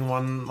bumbling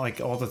one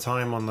like all the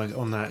time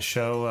on that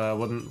show?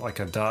 Wasn't like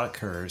a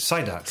duck or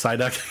Psyduck?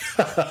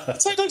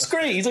 Psyduck's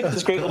great. He's like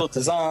this great little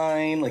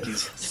design. Like I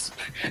was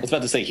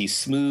about to say he's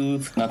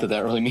smooth. Not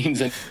that really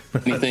means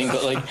anything,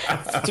 but like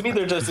to me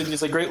they're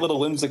just like great little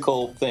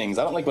whimsical things.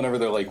 I don't like whenever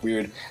they're like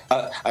weird.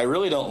 I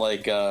really don't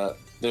like.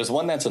 There's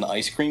one that's an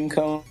ice cream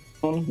cone.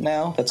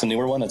 Now that's a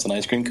newer one. That's an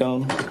ice cream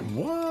cone.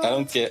 What? I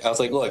don't get. I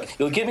was like, look,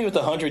 you'll get me with the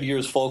 100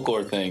 years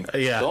folklore thing.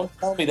 Yeah. Don't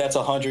tell me that's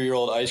a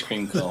 100-year-old ice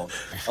cream cone.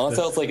 Unless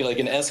it's like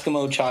an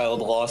Eskimo child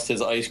lost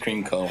his ice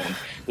cream cone.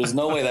 There's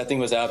no way that thing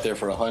was out there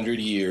for 100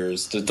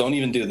 years. Just don't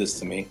even do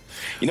this to me.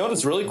 You know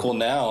what's really cool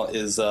now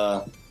is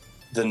the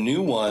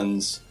new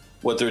ones.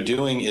 What they're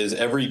doing is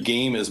every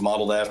game is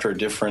modeled after a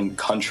different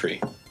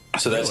country.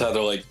 So that's how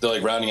they're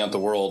like rounding out the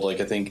world.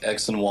 Like I think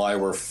X and Y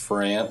were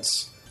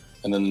France.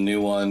 And then the new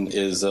one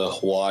is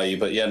Hawaii.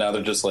 But yeah, now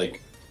they're just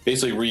like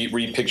basically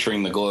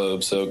repicturing the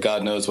globe. So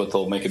God knows what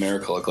they'll make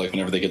America look like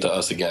whenever they get to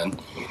us again.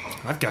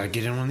 I've got to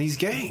get in on these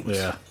games.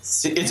 Yeah,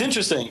 it's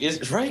interesting.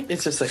 It's right.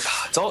 It's just like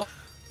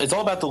it's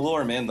all about the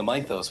lore, man. The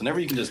mythos. Whenever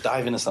you can just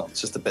dive into something,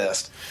 it's just the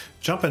best.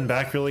 Jumping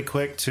back really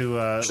quick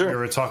to Sure. we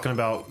were talking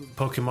about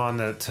Pokemon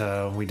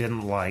that we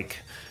didn't like.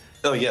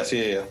 Oh yes,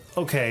 yeah.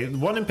 Okay,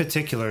 one in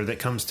particular that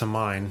comes to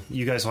mind.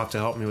 You guys will have to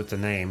help me with the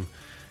name.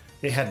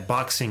 It had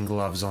boxing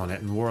gloves on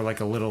it and wore like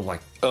a little like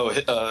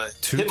tutu?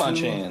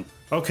 Hitmonchan.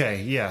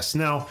 Okay, yes.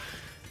 Now,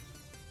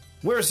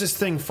 where's this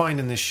thing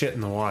finding this shit in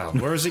the wild?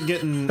 Where is it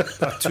getting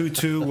a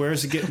tutu? Where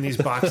is it getting these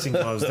boxing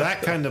gloves?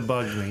 That kind of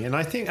bugged me. And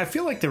I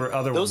feel like there were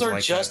other ones like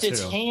that too. Those are just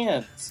its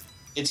hands.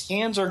 Its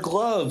hands are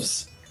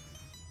gloves.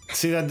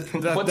 See that's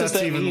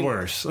that even mean?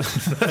 Worse.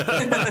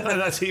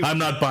 That's even. I'm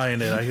not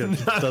buying it.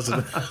 It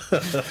doesn't.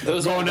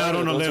 Those going out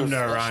on a limb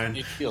there,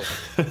 Ryan.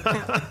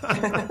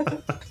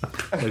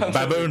 Like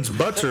baboons'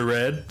 butts are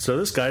red, so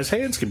this guy's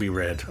hands can be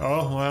red.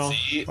 Oh well.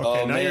 See?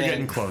 Okay, now you're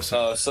getting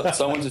closer.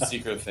 Someone's a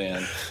secret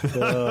fan.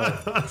 Man,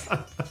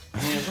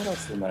 what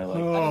else am I like? I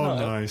don't know.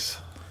 Nice.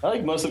 I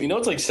like most of. You know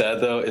what's like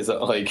sad though is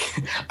that like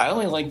I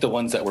only like the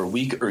ones that were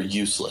weak or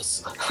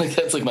useless. Like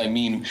that's like my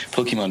mean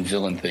Pokemon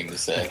villain thing to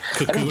say.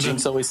 I think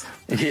Jinx always.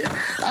 Yeah,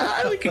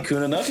 I like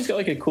Kakuna enough. He's got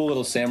like a cool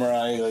little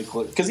samurai like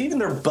because even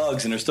they're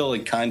bugs and they're still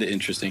like kind of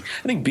interesting.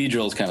 I think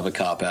Beedrill's kind of a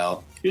cop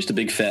out. You're just a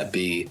big fat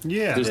bee.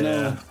 Yeah. There's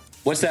no.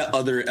 What's that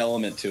other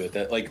element to it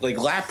that like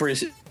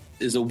Lapras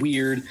is a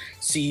weird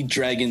sea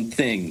dragon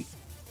thing.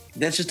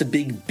 That's just a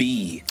big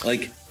bee.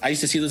 Like, I used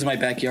to see those in my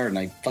backyard, and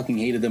I fucking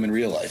hated them in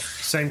real life.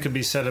 Same could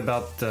be said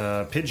about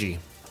Pidgey.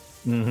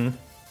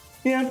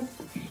 Yeah.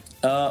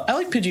 I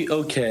like Pidgey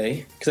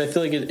okay because I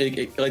feel like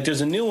it like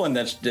there's a new one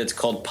that's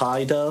called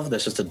Pie Dove.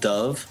 That's just a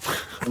dove.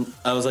 And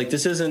I was like,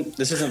 this isn't.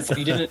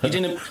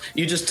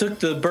 You just took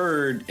the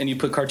bird and you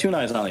put cartoon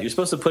eyes on it. You're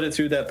supposed to put it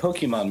through that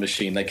Pokemon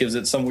machine that gives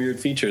it some weird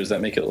features that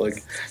make it look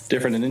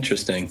different and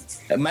interesting.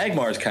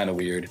 Magmar is kind of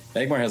weird.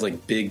 Magmar has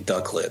like big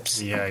duck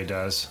lips. Yeah, he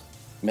does.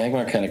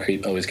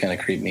 Magmar always kind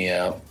of creep me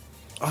out.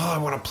 Oh, I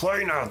want to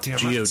play now. Damn it.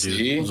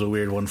 Geodude was a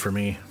weird one for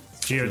me.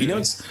 Geodude. You know,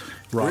 it's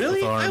Rock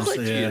really with arms, I like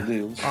yeah.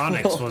 Geodude.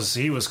 Onyx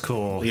was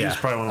cool. He was Yeah.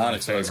 probably one of my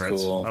Onyx was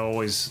favorites. cool. I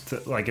always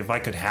like if I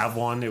could have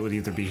one, it would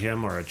either be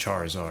him or a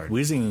Charizard.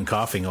 Wheezing and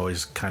coughing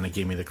always kind of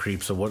gave me the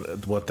creeps of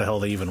what the hell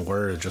they even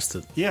were. Just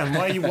to, Yeah,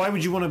 and why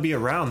would you want to be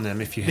around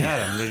them if you had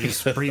them? They're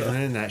just breathing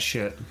in that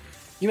shit.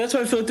 You know, that's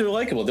why I feel like they're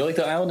likable. They're like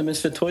the Island of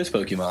Misfit Toys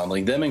Pokemon.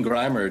 Like them and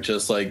Grimer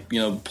just like,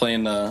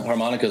 playing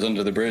harmonicas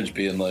under the bridge,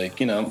 being like,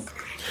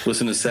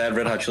 listening to sad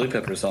Red Hot Chili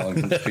Pepper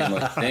songs and just being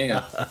like,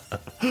 damn.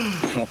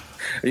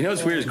 You know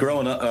what's weird is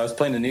growing up, I was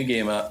playing a new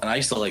game and I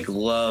used to like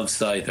love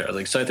Scyther.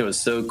 Like Scyther was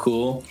so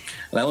cool.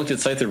 And I looked at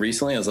Scyther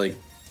recently, I was like,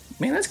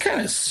 man, that's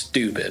kind of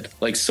stupid.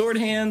 Like Sword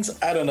Hands,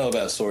 I don't know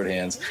about Sword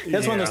Hands.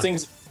 That's one of those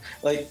things,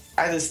 like,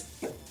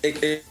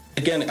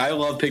 again, I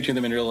love picturing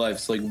them in real life.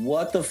 It's like,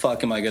 what the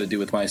fuck am I going to do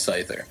with my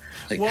Scyther?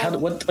 Like,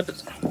 Well,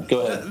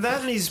 go ahead.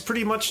 That is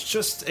pretty much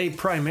just a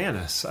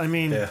Primanus. I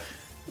mean,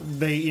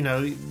 they,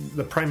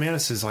 the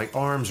Primanus is like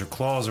arms or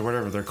claws or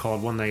whatever they're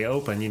called when they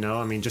open,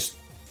 I mean, just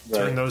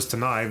turn those to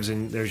knives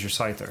and there's your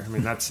Scyther. I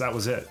mean, that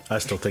was it. I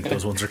still think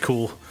those ones are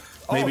cool.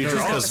 Maybe they're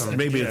it's awesome.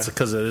 it's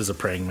because it is a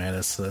praying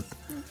mantis.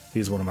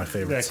 He's one of my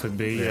favorites. That could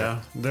be,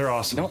 yeah. They're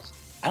awesome.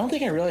 I don't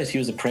think I realized he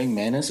was a praying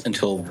mantis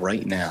until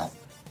right now.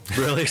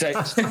 Really?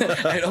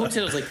 I always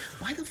was like,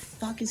 why the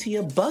fuck is he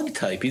a bug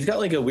type? He's got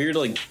like a weird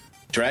like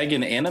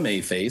dragon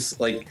anime face.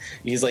 Like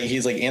he's like he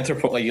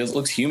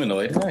looks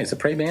humanoid. No, he's a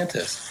praying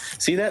mantis.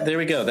 See that? There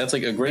we go. That's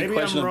like a great Maybe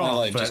question I'm of my wrong,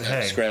 life. but Just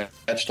hey.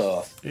 scratched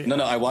off. No,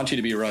 I want you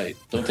to be right.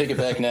 Don't take it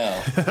back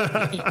now.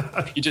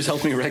 You just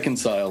helped me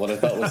reconcile what I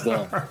thought was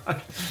dumb.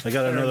 I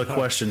got another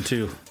question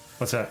too.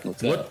 What's that?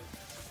 What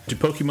do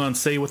Pokemon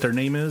say what their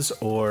name is,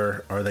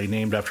 or are they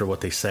named after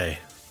what they say?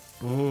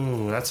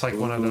 Ooh, that's like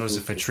one of those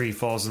if a tree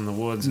falls in the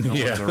woods and no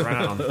one's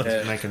around,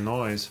 it's making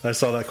noise. I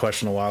saw that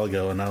question a while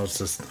ago, and I was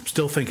just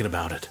still thinking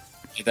about it.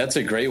 That's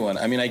a great one.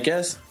 I mean, I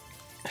guess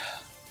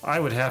I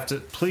would have to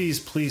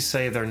please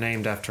say they're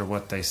named after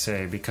what they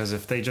say, because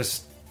if they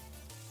just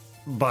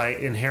by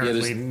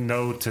inherently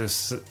know to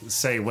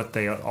say what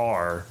they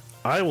are.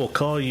 I will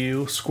call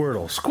you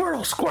Squirtle.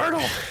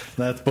 Squirtle.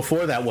 That's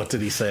before that. What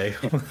did he say?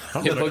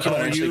 Pokemon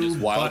are actually just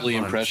wildly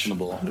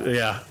impressionable.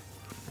 Yeah,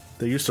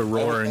 they used to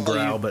roar and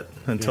growl, but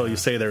until you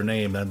say their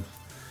name, then.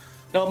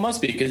 No, it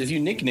must be, because if you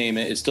nickname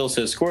it, it still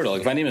says Squirtle.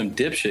 Like if I name him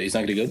Dipshit, he's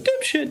not going to go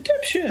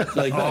Dipshit.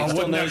 Like, no, he still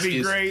wouldn't that knows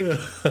be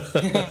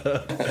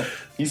great?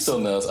 he still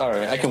knows. All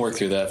right, I can work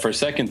through that. For a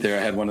second there,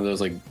 I had one of those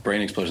like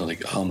brain explosions.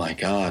 Like, oh my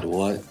god,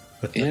 what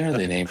are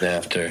they named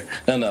after?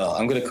 No,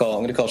 I'm going to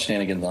call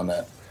shenanigans on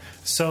that.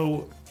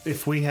 So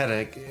if we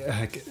had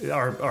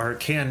our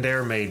canned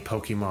air made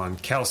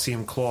Pokemon,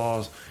 Calcium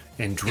Claws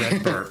and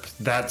Dreadburp,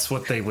 that's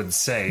what they would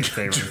say if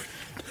they were.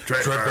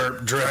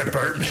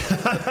 Dreadburp.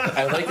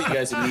 I like that you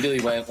guys immediately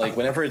went, like,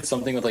 whenever it's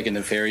something with, like, a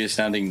nefarious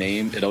sounding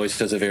name, it always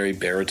has a very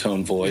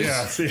baritone voice.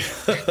 Yeah.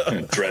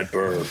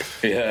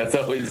 Dreadburp. Yeah, that's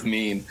always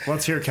mean.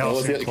 Let's hear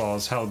Calcium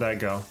Claws. How'd that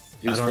go?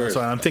 So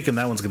I'm thinking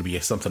that one's going to be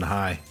something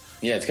high.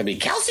 Yeah, it's going to be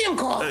Calcium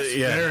Claws.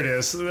 Yeah. There it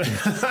is.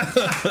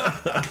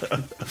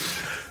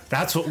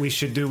 That's what we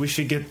should do. We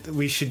should get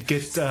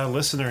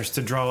listeners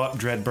to draw up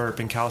Dreadburp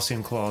and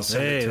Calcium Claws.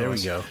 Hey, there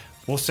we go.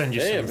 We'll send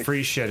you some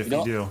free shit if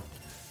you do.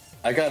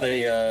 I got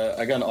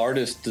an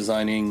artist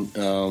designing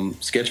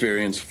sketch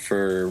variants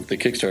for the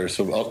Kickstarter,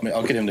 so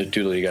I'll get him to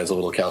doodle you guys a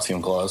little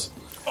Calcium Claws.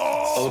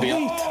 That'd be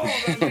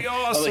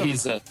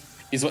awesome.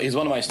 He's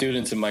one of my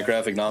students in my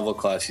graphic novel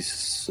class. He's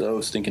so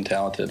stinking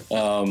talented.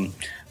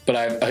 But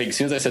as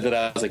soon as I said that,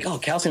 I was like, "Oh,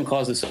 Calcium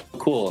Claws is so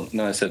cool." And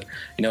then I said,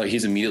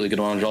 he's immediately going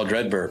to want to draw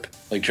Dreadburp.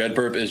 Like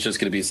Dreadburp is just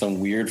going to be some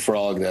weird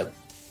frog that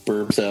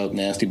burps out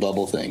nasty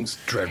bubble things.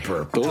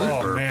 Dreadburp.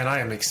 Oh man, I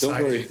am excited.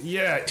 Don't worry.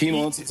 Yeah, Team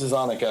Lonesomes is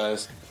on it,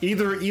 guys.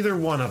 Either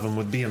one of them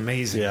would be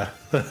amazing. Yeah.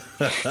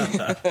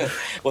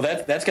 Well,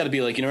 that's got to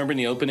be like, remember in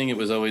the opening, it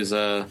was always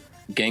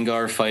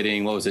Gengar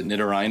fighting, what was it,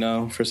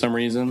 Nidorino for some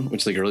reason,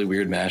 which is like a really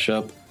weird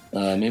mashup.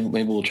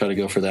 Maybe we'll try to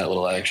go for that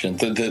little action.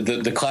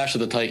 The Clash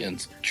of the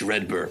Titans,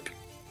 Dreadburp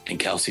and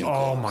Calcium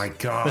Claws. Oh my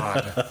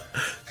god!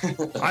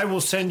 I will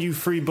send you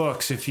free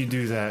books if you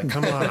do that.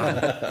 Come on,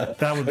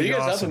 that would be you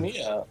guys awesome.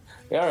 helping me out.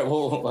 Yeah, all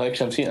right. Well,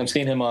 actually, I'm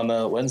seeing him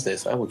on Wednesday,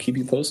 so I will keep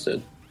you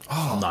posted.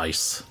 Oh,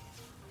 nice.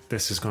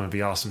 This is going to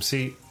be awesome.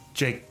 See,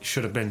 Jake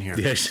should have been here.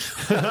 Yes.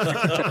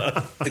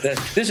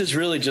 This is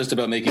really just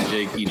about making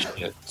Jake eat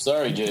shit.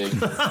 Sorry, Jake.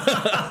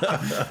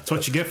 That's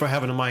what you get for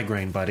having a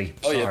migraine, buddy.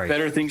 Oh, yeah, Sorry.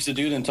 better things to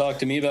do than talk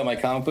to me about my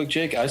comic book,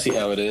 Jake? I see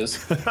how it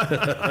is.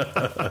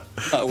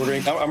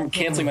 I'm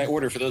canceling my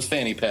order for those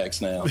fanny packs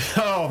now.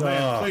 Oh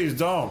man, please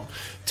don't.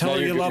 Tell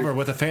her you love her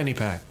with a fanny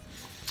pack.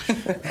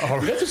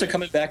 Those are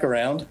coming back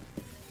around.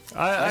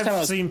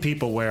 I've seen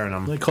people wearing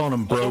them. They're calling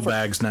them bro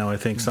bags now, I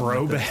think.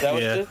 Bro like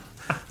bag? Yeah.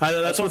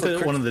 That's what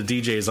one of the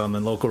DJs on the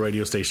local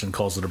radio station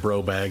calls it, a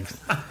bro bag.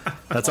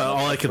 That's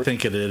all I could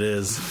think it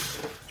is.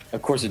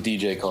 Of course, a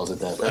DJ calls it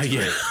that. That's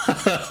great.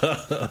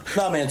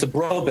 No, man, it's a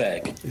bro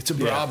bag. It's a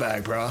bra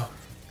bag, bro.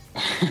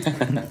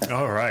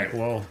 All right,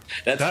 well,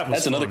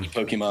 that's another good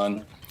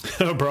Pokemon.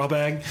 A bra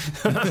bag?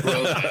 Bro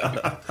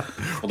bag.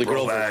 Well, the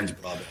girl version's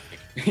bra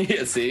bag.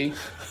 Yeah, see?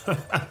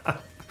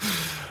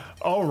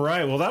 All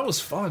right, well, that was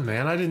fun,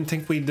 man. I didn't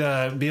think we'd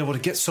be able to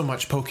get so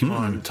much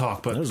Pokemon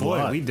talk, but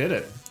boy, we did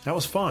it. That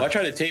was fun. Well, I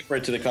tried to taper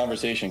it to the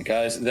conversation,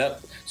 guys.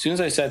 As soon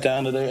as I sat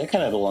down today, I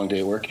kind of had a long day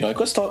at work. Like,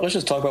 let's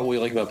just talk about what we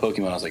like about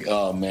Pokemon. I was like,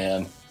 oh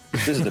man,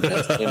 this is the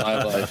best day of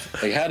my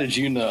life. Like, how did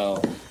you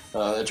know?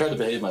 I tried to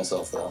behave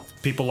myself though.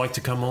 People like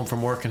to come home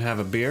from work and have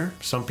a beer.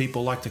 Some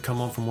people like to come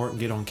home from work and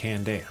get on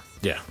canned air.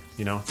 Yeah,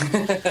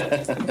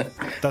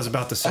 That's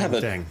about the same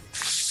thing.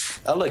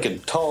 I'd like a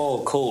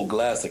tall, cold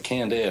glass of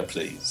canned air,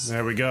 please.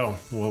 There we go.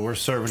 Well, we're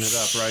serving it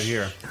up right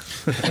here.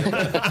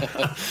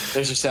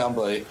 There's your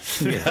soundbite.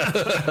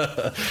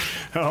 Yeah.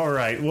 All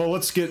right. Well,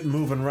 let's get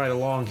moving right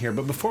along here.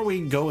 But before we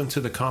go into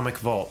the comic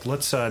vault,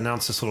 let's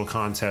announce this little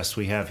contest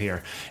we have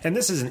here. And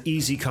this is an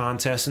easy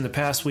contest. In the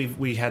past,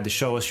 we had the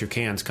Show Us Your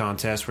Cans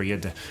contest where you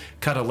had to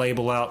cut a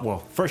label out. Well,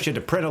 first you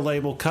had to print a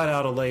label, cut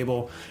out a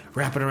label,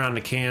 wrap it around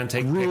the can,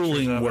 take pictures of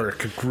it. Grueling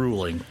work.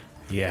 Grueling.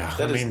 Yeah,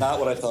 That is not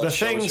what I thought.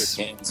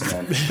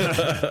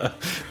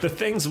 The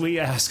things we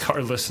ask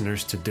our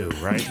listeners to do,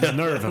 right? The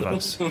nerve of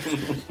us.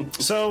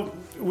 So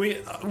we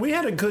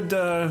had a good,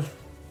 I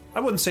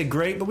wouldn't say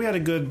great, but we had a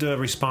good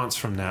response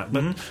from that,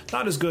 but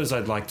not as good as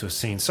I'd like to have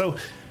seen. So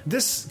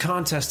this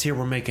contest here,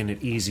 we're making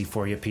it easy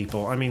for you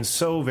people. I mean,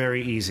 so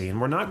very easy.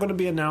 And we're not going to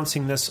be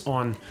announcing this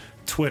on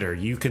Twitter.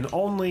 You can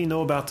only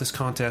know about this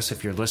contest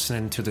if you're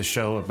listening to the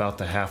show about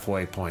the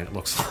halfway point, it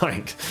looks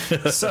like.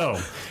 So,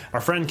 our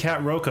friend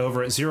Kat Roca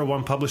over at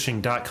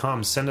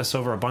 01publishing.com sent us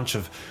over a bunch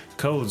of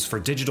codes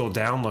for digital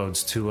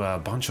downloads to a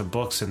bunch of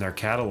books in their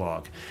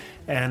catalog.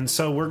 And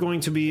so we're going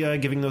to be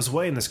giving those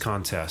away in this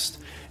contest.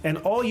 And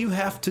all you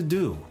have to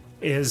do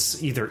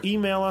is either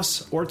email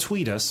us or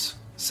tweet us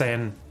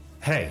saying,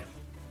 hey,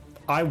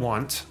 I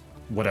want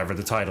whatever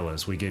the title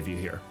is we give you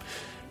here.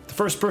 The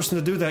first person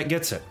to do that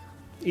gets it.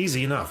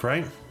 Easy enough,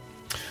 right?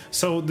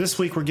 So this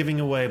week we're giving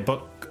away a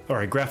book,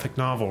 or a graphic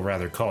novel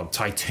rather, called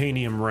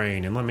Titanium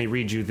Rain. And let me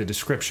read you the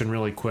description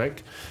really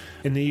quick.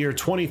 In the year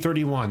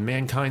 2031,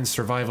 mankind's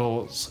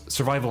survival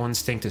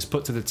instinct is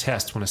put to the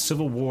test when a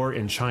civil war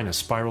in China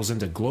spirals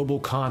into global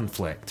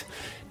conflict.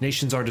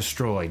 Nations are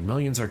destroyed,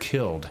 millions are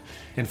killed,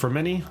 and for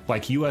many,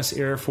 like U.S.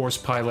 Air Force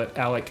pilot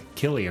Alec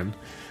Killian,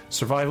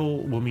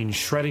 survival will mean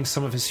shredding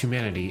some of his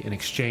humanity in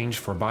exchange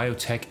for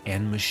biotech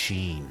and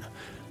machine.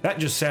 That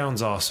just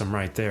sounds awesome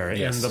right there.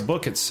 Yes. And the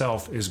book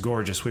itself is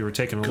gorgeous. We were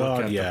taking a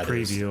look at the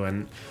preview,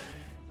 and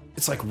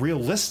it's like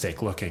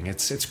realistic looking.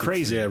 It's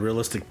crazy.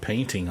 Realistic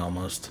painting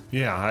almost.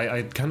 Yeah,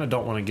 I kind of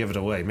don't want to give it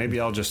away. Maybe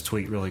I'll just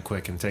tweet really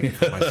quick and take it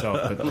for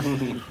myself.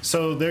 But,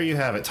 so there you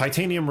have it.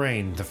 Titanium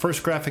Rain, the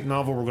first graphic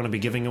novel we're going to be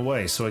giving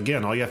away. So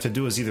again, all you have to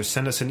do is either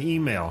send us an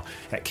email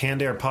at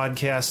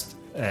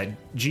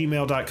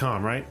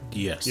cannedairpodcast@gmail.com, right?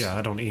 Yes. Yeah,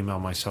 I don't email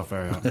myself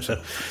very often.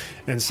 So.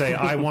 And say,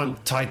 I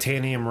want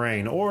Titanium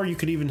Rain. Or you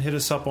could even hit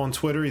us up on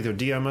Twitter, either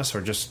DM us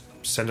or just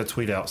send a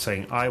tweet out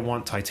saying, I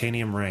want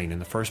Titanium Rain. And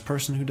the first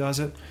person who does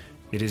it,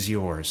 it is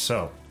yours.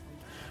 So,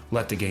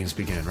 let the games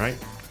begin, right?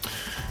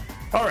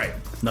 All right.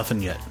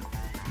 Nothing yet.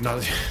 No,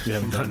 You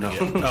haven't done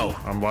it yet. Oh,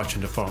 I'm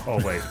watching the phone.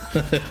 Oh, wait.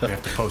 We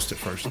have to post it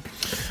first.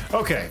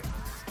 Okay.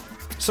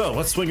 So,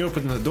 let's swing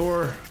open the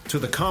door to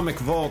the comic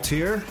vault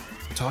here.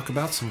 Talk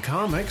about some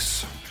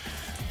comics.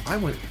 I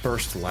went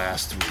first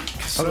last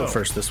week. I'll go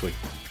first this week.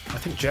 I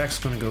think Jack's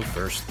going to go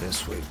first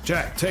this week.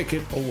 Jack, take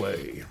it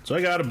away. So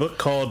I got a book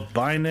called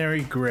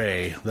Binary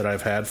Gray that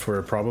I've had for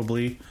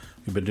probably,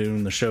 we've been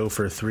doing the show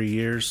for 3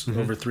 years,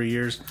 over 3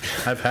 years.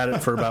 I've had it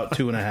for about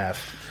 2.5.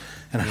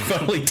 And I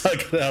finally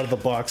took it out of the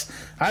box.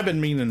 I've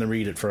been meaning to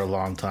read it for a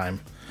long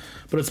time.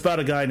 But it's about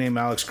a guy named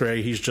Alex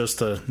Gray. He's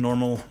just a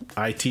normal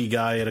IT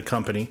guy at a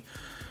company.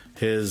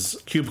 His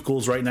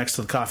cubicle's right next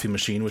to the coffee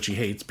machine, which he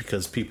hates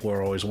because people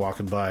are always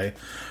walking by.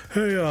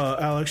 Hey,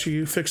 Alex,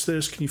 you fix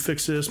this? Can you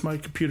fix this? My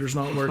computer's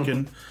not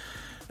working.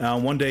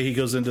 One day he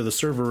goes into the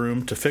server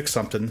room to fix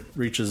something,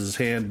 reaches his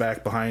hand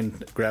back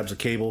behind, grabs a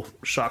cable,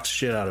 shocks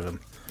shit out of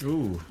him.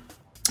 Ooh.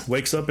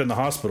 Wakes up in the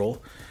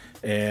hospital,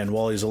 and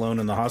while he's alone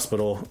in the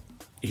hospital,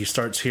 he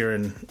starts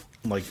hearing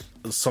like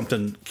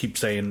something keep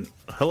saying,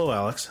 hello,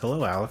 Alex.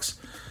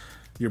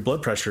 Your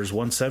blood pressure is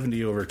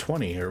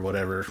 170/20 or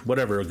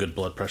whatever a good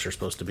blood pressure is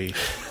supposed to be.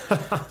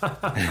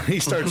 And he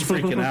starts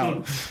freaking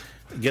out,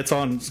 gets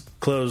on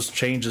clothes,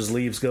 changes,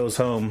 leaves, gets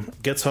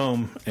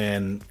home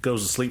and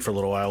goes to sleep for a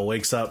little while,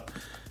 wakes up,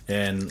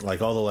 and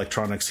like all the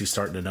electronics he's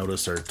starting to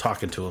notice are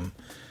talking to him.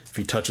 If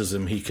he touches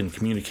them, he can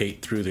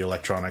communicate through the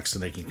electronics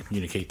and they can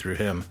communicate through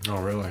him.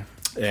 Oh, really?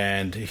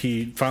 And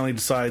he finally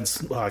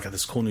decides, I got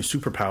this cool new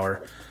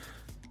superpower.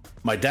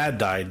 my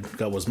dad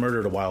was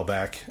murdered a while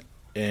back,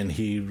 and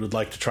he would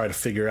like to try to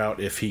figure out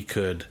if he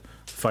could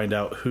find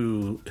out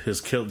who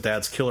his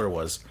dad's killer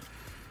was.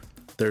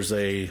 There's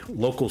a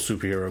local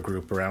superhero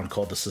group around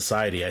called the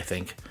Society, I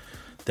think,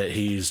 that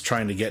he's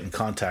trying to get in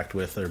contact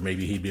with, or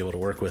maybe he'd be able to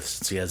work with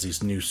since he has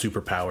these new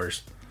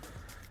superpowers.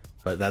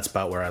 But that's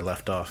about where I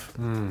left off.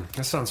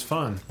 That sounds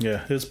fun.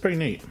 Yeah, it's pretty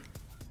neat.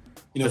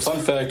 You know, fun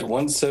fact,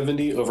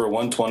 170 over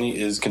 120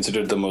 is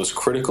considered the most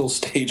critical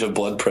stage of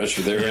blood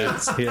pressure there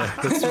is. Yeah,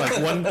 it's like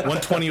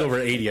 120 over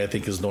 80, I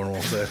think, is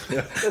normal. So,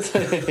 yeah.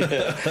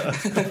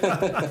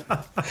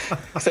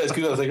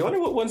 Google, I was like, I wonder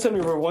what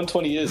 170 over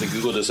 120 is. And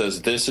Google just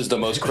says, this is the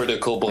most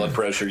critical blood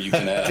pressure you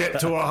can have. Get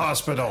to a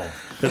hospital.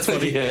 That's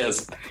funny.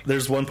 Yes.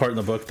 There's one part in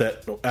the book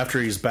that after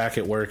he's back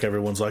at work,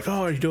 everyone's like, oh,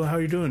 how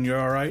are you doing? You're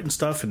all right and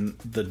stuff. And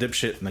the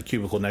dipshit in the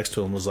cubicle next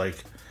to him was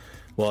like,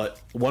 well,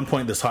 at one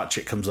point, this hot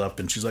chick comes up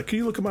and she's like, can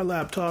you look at my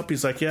laptop?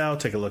 He's like, yeah, I'll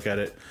take a look at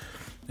it.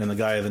 And the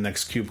guy in the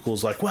next cubicle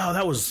is like, wow,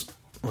 that was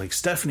like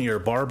Stephanie or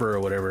Barbara or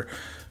whatever.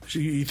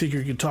 You think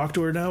you can talk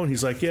to her now? And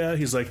he's like, yeah.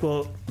 He's like,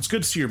 well, it's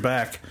good to see you're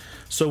back.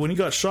 So when you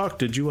got shocked,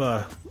 did you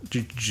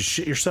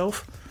shit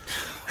yourself?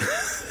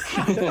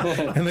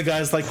 And the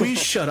guy's like, will you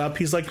shut up?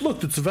 He's like,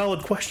 look, it's a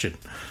valid question.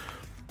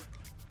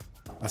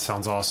 That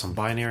sounds awesome.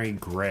 Binary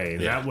Gray.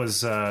 Yeah. That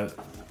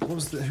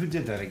was, who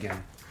did that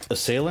again?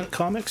 Assailant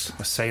Comics?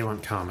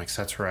 Assailant Comics,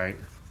 that's right.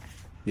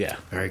 Yeah.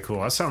 Very cool.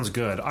 That sounds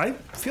good. I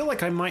feel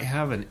like I might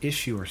have an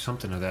issue or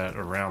something of that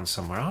around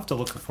somewhere. I'll have to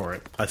look for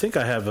it. I think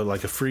I have a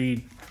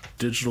free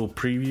digital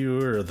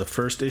preview or the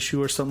first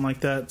issue or something like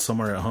that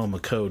somewhere at home, a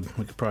code.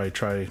 We could probably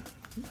try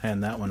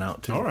hand that one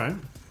out too. All right.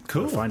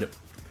 Cool. Find it.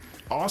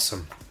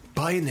 Awesome.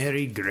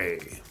 Binary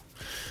Gray.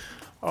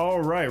 All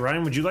right,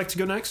 Ryan, would you like to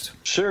go next?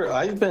 Sure.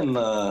 I've been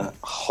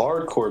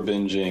hardcore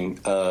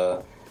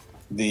binging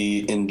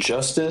the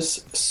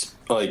Injustice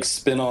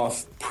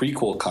spin-off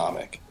prequel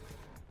comic,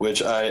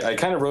 which I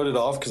kind of wrote it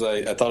off because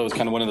I thought it was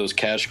kind of one of those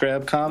cash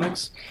grab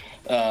comics.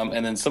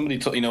 And then somebody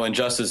told,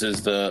 Injustice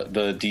is the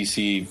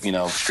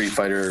DC, Street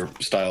Fighter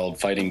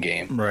styled fighting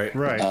game. Right.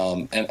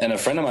 And a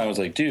friend of mine was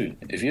like, dude,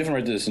 if you haven't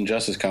read this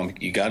Injustice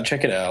comic, you got to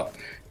check it out.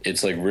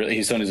 It's like really,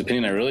 he's shown his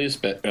opinion. I really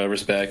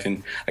respect,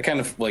 and I kind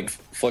of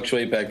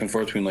fluctuate back and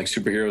forth between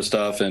superhero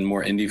stuff and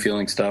more indie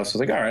feeling stuff. So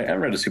I was like, all right, I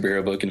haven't read a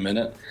superhero book in a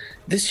minute.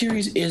 This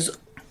series is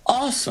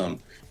awesome.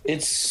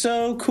 It's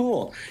so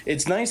cool.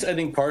 It's nice, I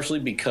think, partially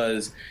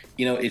because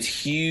it's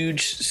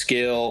huge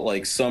scale,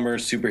 summer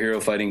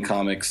superhero fighting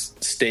comics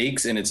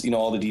stakes, and it's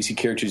all the DC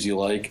characters you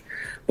like,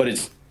 but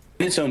it's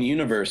in its own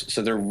universe,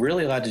 so they're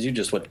really allowed to do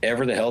just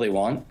whatever the hell they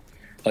want.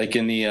 Like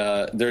in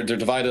the they're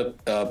divided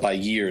up by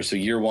years. So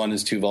year 1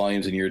 is 2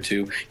 volumes, and year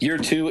 2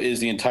 is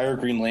the entire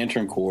Green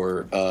Lantern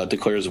Corps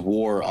declares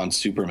war on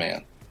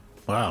Superman.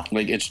 Wow.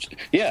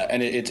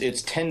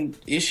 It's 10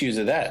 issues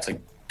of that. It's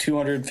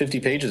 250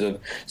 pages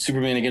of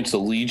Superman against the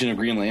Legion of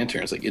Green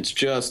Lanterns. It's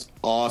just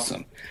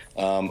awesome.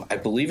 I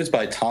believe it's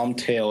by Tom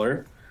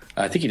Taylor.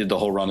 I think he did the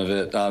whole run of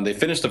it. They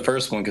finished the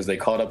first one because they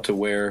caught up to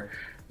where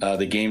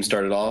the game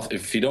started off.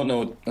 If you don't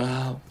know,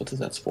 what does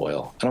that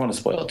spoil? I don't want to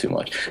spoil it too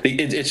much.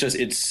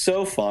 It's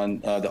so fun.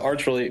 The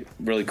art's really,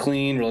 really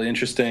clean, really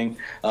interesting.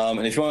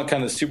 And if you want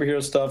kind of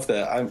superhero stuff,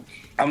 that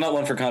I'm not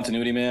one for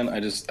continuity, man.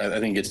 I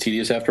think it gets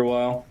tedious after a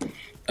while.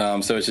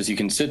 So it's just you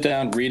can sit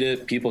down, read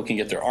it. People can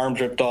get their arms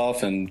ripped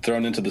off and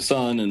thrown into the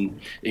sun, and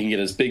you can get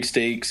as big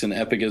stakes and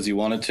epic as you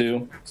want it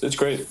to. So it's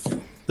great.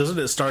 Doesn't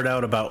it start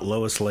out about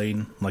Lois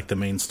Lane, the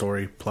main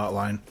story plot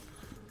line?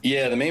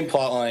 Yeah, the main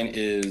plot line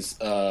is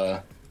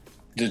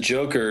the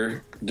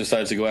Joker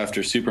decides to go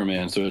after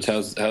Superman. So it's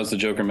how's the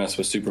Joker mess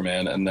with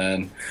Superman, and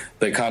then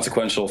the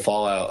consequential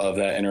fallout of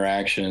that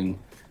interaction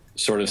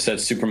sort of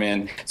sets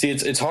Superman. See,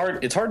 it's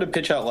hard to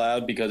pitch out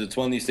loud because it's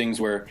one of these things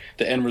where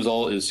the end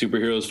result is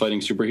superheroes fighting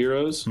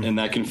superheroes, and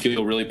that can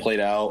feel really played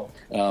out,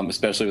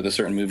 especially with a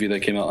certain movie that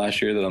came out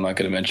last year that I'm not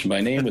going to mention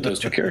by name with those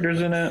 2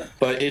 characters in it.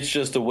 But it's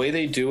just the way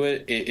they do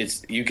it.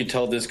 It's you could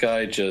tell this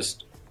guy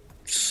just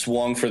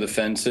swung for the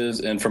fences,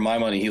 and for my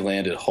money, he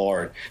landed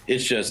hard.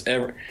 It's just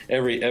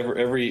every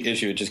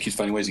issue, it just keeps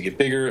finding ways to get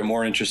bigger and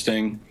more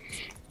interesting.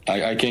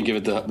 I can't give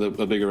it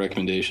a bigger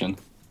recommendation.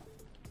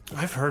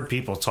 I've heard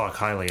people talk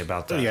highly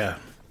about that. Yeah.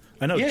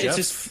 I know Yeah,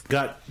 Jeff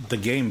got the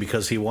game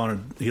because he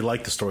liked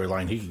the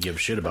storyline. He could give a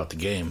shit about the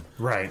game.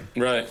 Right.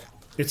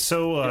 It's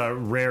so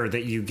rare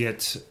that you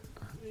get...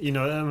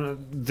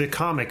 the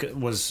comic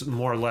was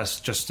more or less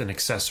just an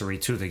accessory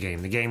to the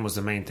game. The game was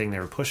the main thing they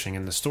were pushing,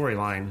 and the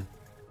storyline,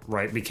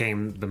 right,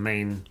 became the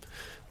main...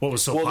 What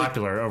was so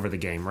popular over the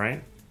game,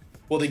 right?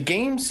 Well, the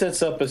game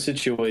sets up a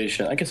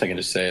situation... I guess I can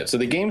just say it. So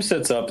the game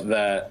sets up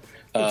that...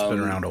 It's been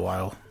around a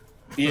while.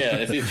 Yeah,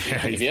 if you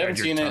haven't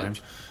seen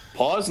it,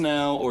 pause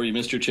now or you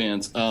missed your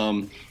chance.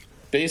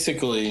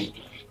 Basically,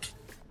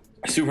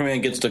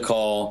 Superman gets to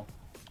call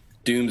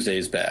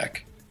Doomsday's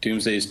back,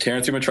 Doomsday's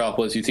tearing through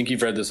Metropolis. You think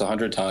you've read this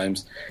 100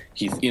 times.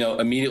 He,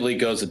 immediately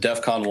goes to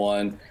DEFCON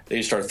 1.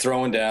 They start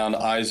throwing down.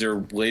 Eyes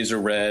are laser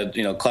red.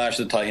 Clash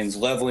of the Titans,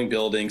 leveling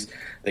buildings.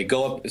 They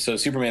go up. So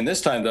Superman this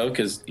time, though,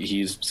 because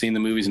he's seen the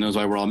movies and knows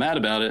why we're all mad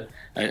about it,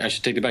 I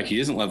should take it back. He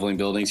isn't leveling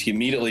buildings. He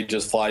immediately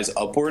just flies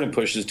upward and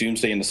pushes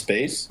Doomsday into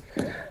space.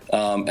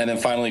 And then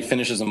finally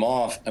finishes him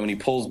off. And when he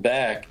pulls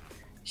back,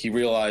 he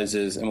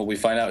realizes, and what we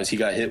find out is he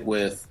got hit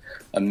with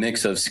a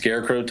mix of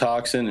Scarecrow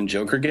toxin and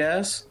Joker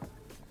gas.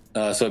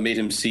 So it made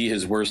him see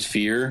his worst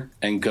fear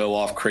and go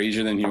off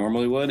crazier than he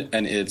normally would.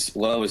 And it's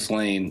Lois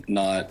Lane,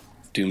 not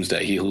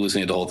Doomsday. He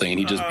hallucinated the whole thing, and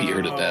he just beat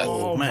her to death.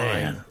 Oh,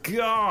 man. My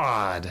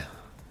God.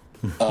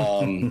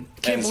 Can't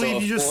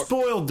believe you just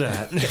spoiled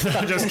that.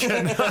 I'm just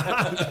kidding.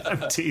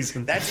 I'm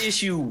teasing. That's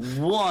issue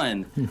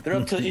 1. They're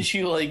up to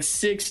issue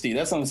 60.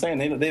 That's what I'm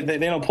saying. They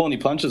don't pull any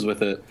punches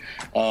with it.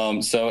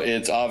 So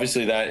it's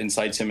obviously that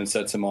incites him and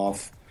sets him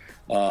off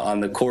on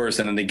the course.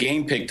 And then the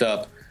game picked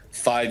up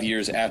 5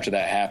 years after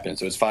that happened.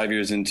 So it's 5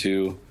 years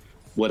into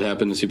what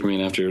happened to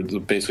Superman after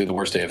basically the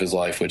worst day of his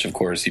life, which of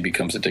course he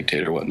becomes a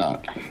dictator or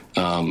whatnot.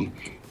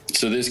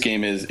 So this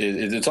game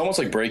it's almost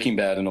like Breaking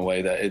Bad in a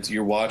way that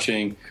you're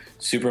watching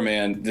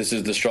Superman. This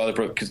is the straw that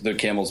broke the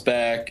camel's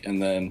back, and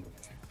then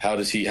how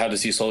does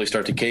he slowly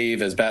start to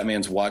cave as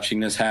Batman's watching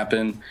this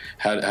happen?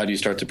 How do you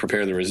start to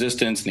prepare the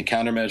resistance and the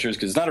countermeasures?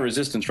 Because it's not a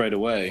resistance right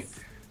away.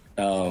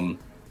 So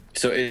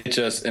it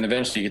just, and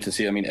eventually you get to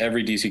see. I mean,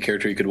 every DC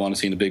character you could want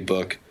to see in a big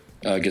book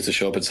gets to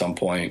show up at some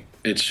point.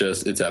 It's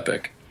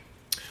epic.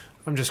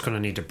 I'm just going to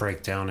need to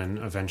break down and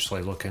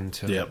eventually look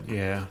into it.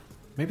 Yeah.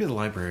 Maybe the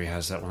library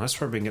has that one. That's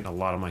where I've been getting a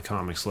lot of my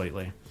comics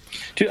lately.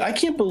 Dude, I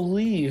can't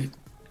believe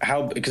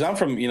how, because I'm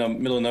from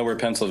middle of nowhere,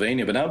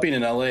 Pennsylvania, but now being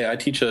in LA, I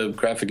teach a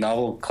graphic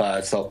novel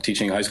class,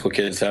 teaching high school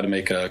kids how to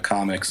make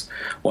comics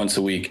once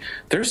a week.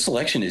 Their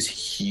selection is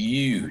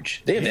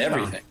huge. They have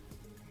everything.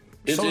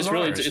 It's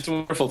a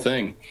wonderful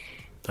thing.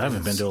 I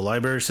haven't been to a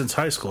library since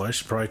high school. I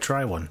should probably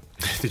try one.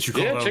 Did you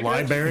call it a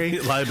library?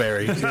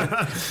 Library.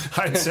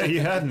 I'd say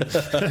you hadn't.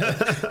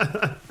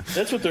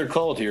 That's what they're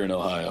called here in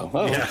Ohio.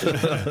 Oh.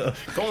 Yeah.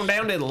 Going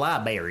down to the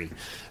library.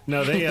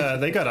 No,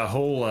 they got a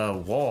whole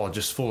wall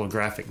just full of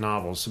graphic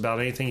novels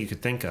about anything you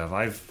could think of.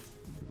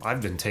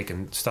 I've been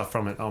taking stuff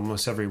from it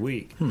almost every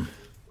week.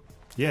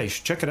 Yeah, you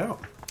should check it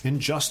out.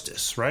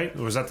 Injustice, right?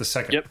 Or was that the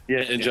second? Yep.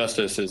 Yeah,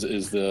 Injustice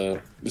is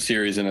the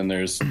series, and then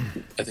there's,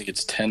 I think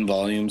it's 10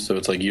 volumes, so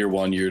it's like year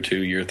 1, year 2,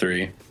 year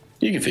 3.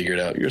 You can figure it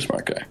out. You're a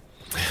smart guy.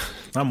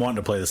 I'm wanting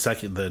to play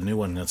the new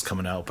one that's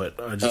coming out, but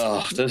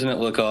doesn't it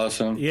look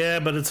awesome? Yeah,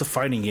 but it's a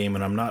fighting game,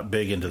 and I'm not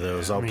big into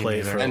those. I'll play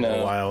it for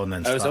a while and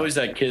then I was always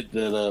that kid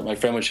that my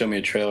friend would show me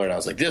a trailer, and I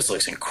was like, "This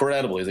looks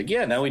incredible." He's like,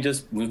 "Yeah, now we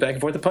just move back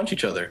and forth to punch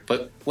each other."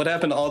 But what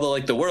happened to all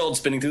the world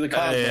spinning through the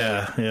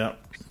cosmos? Yeah.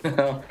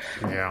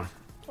 Yeah.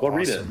 Well,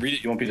 Awesome. Read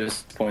it. You won't be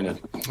disappointed.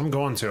 I'm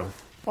going to.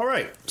 All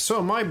right.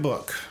 So my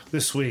book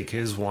this week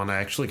is one I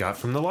actually got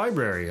from the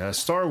library.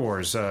 Star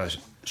Wars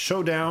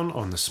Showdown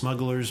on the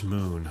Smuggler's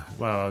Moon.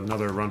 Well,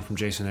 another run from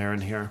Jason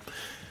Aaron here.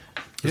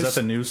 Is that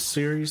the new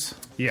series?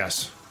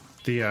 Yes.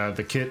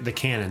 The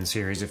canon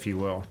series, if you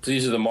will. So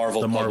these are the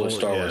Marvel Star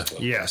Wars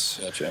books. Yes.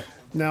 Gotcha.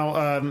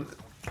 Now,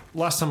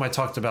 last time I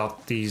talked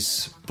about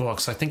these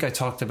books, I think I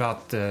talked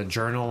about the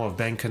Journal of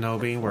Ben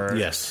Kenobi, where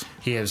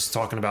he is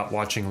talking about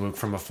watching Luke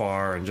from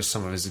afar and just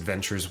some of his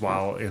adventures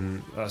while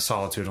in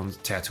solitude on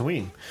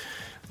Tatooine.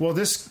 Well,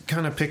 this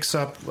kind of picks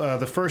up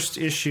the first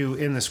issue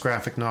in this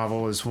graphic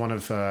novel is one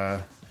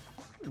of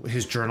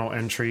his journal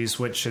entries,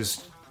 which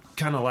is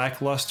kind of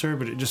lackluster,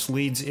 but it just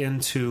leads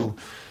into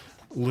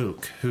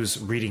Luke, who's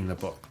reading the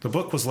book. The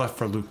book was left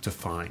for Luke to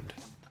find.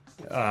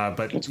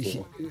 But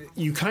cool.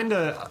 You kind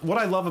of, what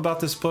I love about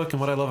this book and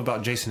what I love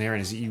about Jason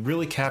Aaron is he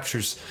really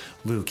captures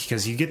Luke,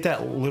 because you get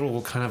that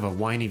little kind of a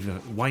whiny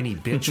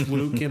bitch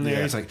Luke in there.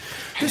 Yeah. He's like,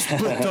 this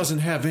book doesn't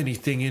have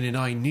anything in it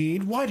I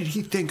need. Why did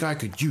he think I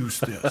could use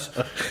this?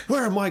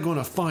 Where am I going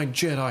to find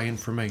Jedi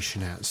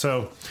information at?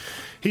 So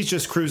he's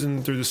just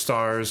cruising through the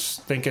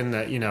stars, thinking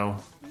that,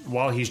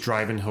 while he's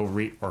driving, he'll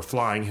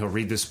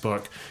read this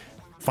book,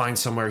 find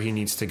somewhere he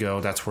needs to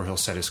go. That's where he'll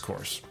set his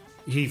course.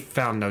 He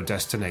found no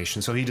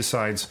destination, so he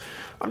decides,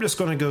 I'm just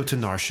going to go to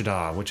Nar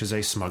Shaddaa, which is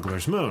a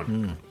smuggler's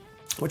moon,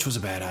 which was a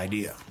bad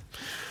idea.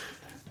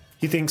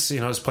 He thinks,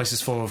 this place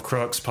is full of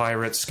crooks,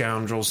 pirates,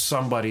 scoundrels.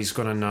 Somebody's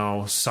going to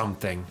know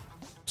something.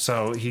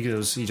 So he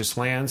just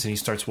lands, and he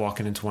starts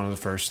walking into one of the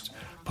first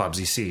pubs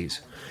he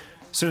sees.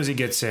 As soon as he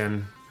gets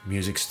in,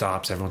 music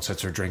stops, everyone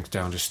sets their drinks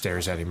down, just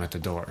stares at him at the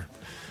door.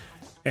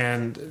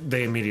 And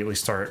they immediately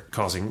start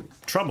causing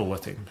trouble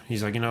with him.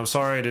 He's like,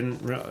 sorry,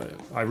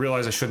 I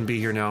realize I shouldn't be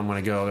here now. I'm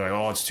going to go. They're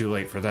like, oh, it's too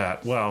late for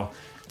that. Well,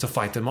 to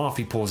fight them off,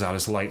 he pulls out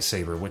his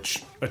lightsaber,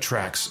 which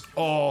attracts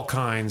all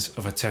kinds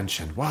of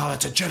attention. Wow,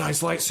 that's a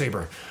Jedi's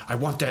lightsaber. I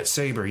want that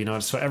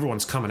saber, so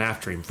everyone's coming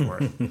after him for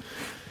it.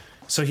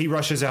 So he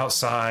rushes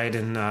outside,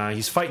 and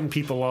he's fighting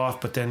people off,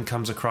 but then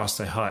comes across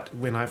the hut.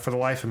 For the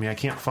life of me, I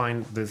can't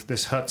find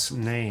this hut's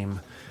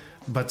name,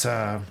 but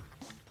the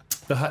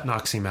hut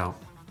knocks him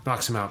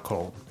out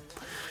cold.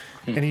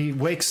 And he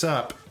wakes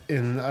up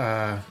in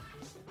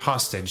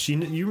hostage.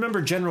 You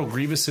remember General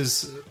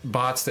Grievous's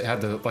bots that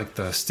had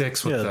the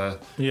sticks with the...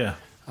 Yeah.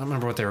 I don't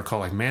remember what they were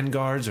called, like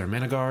man-guards or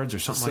men-guards or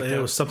something like that.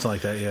 It was something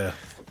like that, yeah.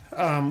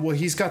 Well,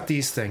 he's got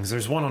these things.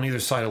 There's one on either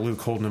side of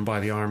Luke holding him by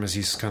the arm as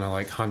he's kind of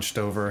like hunched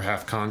over,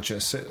 half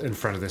conscious in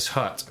front of this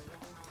hut.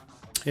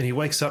 And he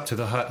wakes up to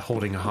the hut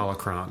holding a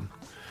holocron.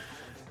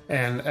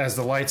 And as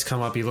the lights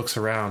come up, he looks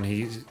around.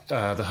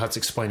 The hut's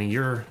explaining,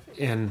 "You're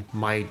in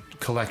my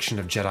collection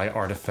of Jedi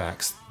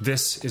artifacts.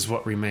 This is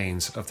what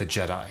remains of the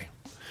Jedi."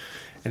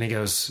 And he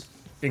goes,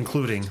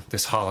 "Including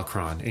this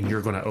holocron, and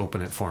you're going to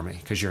open it for me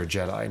because you're a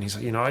Jedi." And he's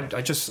like,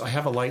 I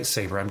have a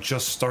lightsaber. I'm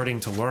just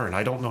starting to learn.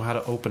 I don't know how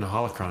to open a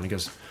holocron. He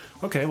goes,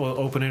 "Okay, well,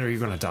 open it or you're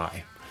going to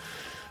die."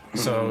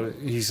 So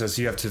he says,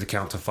 "You have to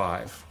count to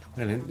 5."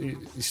 And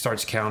he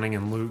starts counting,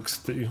 and Luke's,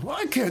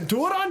 "I can't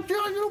do it.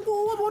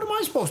 What am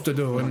I supposed to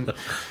do?"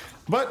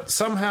 But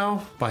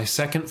somehow, by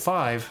second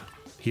 5,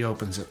 he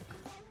opens it,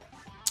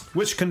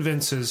 which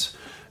convinces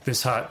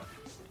this hut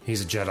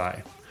he's a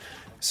Jedi.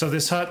 So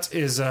this hut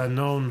is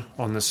known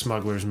on the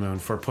Smuggler's Moon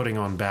for putting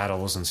on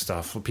battles and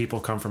stuff.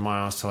 People come from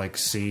miles to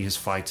see his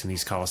fights in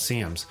these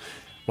coliseums.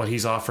 What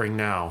he's offering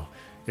now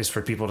is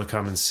for people to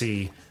come and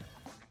see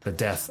the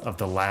death of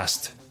the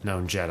last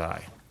known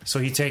Jedi. So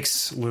he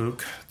takes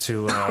Luke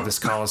to this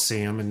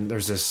coliseum, and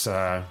there's this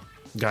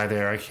guy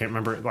there. I can't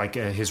remember,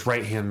 his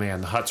right-hand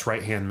man, the hut's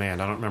right-hand man.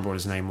 I don't remember what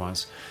his name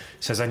was.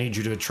 He says, "I need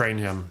you to train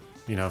him,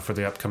 for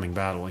the upcoming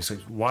battle." He's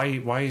like, Why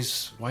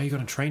are you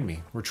going to train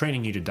me? We're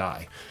training you to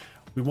die.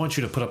 We want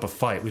you to put up a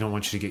fight. We don't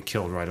want you to get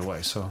killed right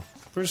away. So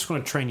we're just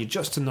going to train you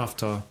just enough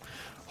to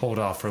hold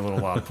off for a little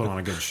while, put on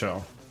a good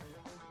show.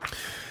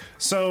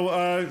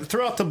 So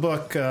throughout the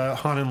book,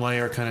 Han and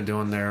Leia are kind of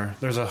doing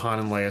there's a Han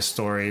and Leia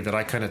story that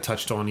I kind of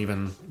touched on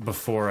even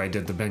before I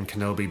did the Ben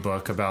Kenobi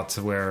book about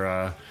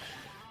where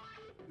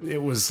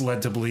it was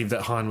led to believe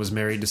that Han was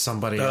married to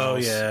somebody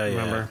else. Yeah,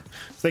 remember?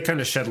 So they kind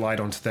of shed light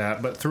onto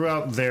that. But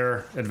throughout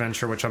their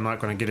adventure, which I'm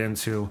not going to get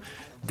into,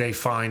 they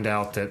find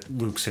out that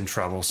Luke's in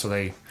trouble, so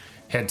they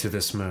head to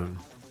this moon.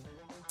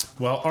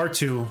 Well,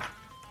 R2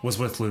 was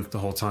with Luke the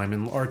whole time,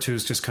 and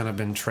R2's just kind of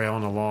been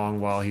trailing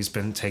along while he's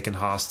been taken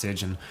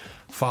hostage and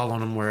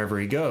following him wherever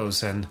he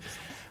goes. And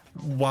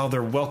while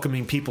they're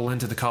welcoming people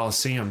into the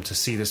Coliseum to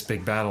see this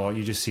big battle,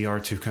 you just see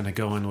R2 kind of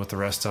go in with the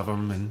rest of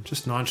them and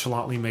just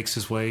nonchalantly makes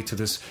his way to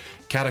this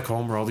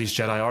catacomb where all these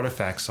Jedi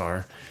artifacts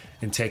are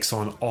and takes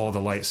on all the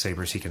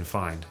lightsabers he can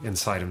find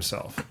inside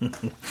himself.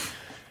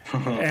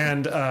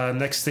 And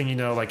next thing you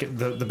know,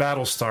 the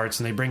battle starts,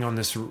 and they bring on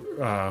this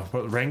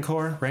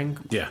Rancor?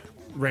 Yeah.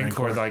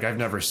 Rancor, I've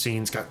never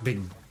seen. It's got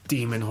big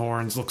demon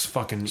horns, looks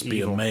fucking evil.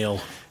 Be a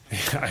male.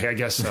 I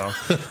guess so.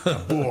 A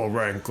bull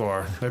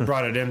Rancor. They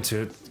brought it in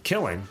to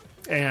kill him.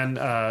 And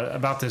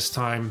about this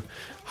time,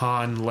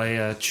 Han,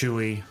 Leia,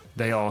 Chewie,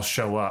 they all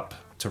show up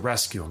to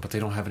rescue him, but they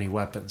don't have any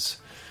weapons.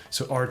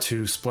 So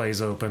R2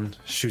 splays open,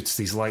 shoots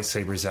these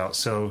lightsabers out.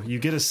 So you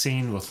get a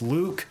scene with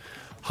Luke,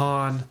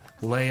 Han,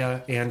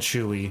 Leia, and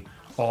Chewie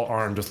all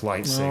armed with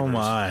lightsabers. Oh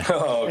my.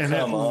 Oh, and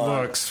come it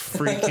on. looks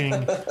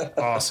freaking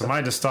awesome. I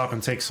had to stop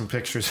and take some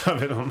pictures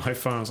of it on my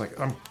phone. I was like,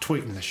 I'm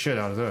tweeting the shit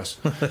out of this.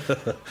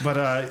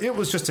 But it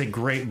was just a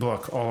great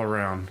book all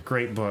around.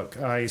 Great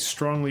book. I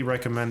strongly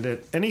recommend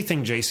it.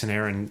 Anything Jason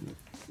Aaron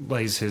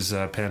lays his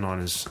pen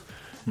on is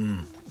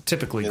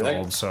typically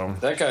gold. So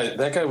that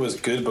guy was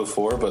good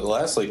before, but the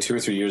last 2 or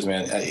 3 years,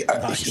 man,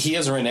 he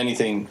hasn't written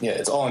anything. Yeah,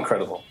 it's all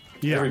incredible.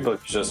 Yeah. Every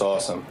book is just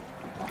awesome.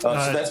 So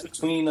that's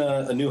between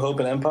A New Hope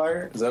and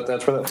Empire?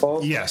 That's where that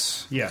falls?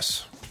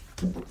 Yes.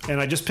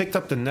 And I just picked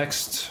up the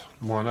next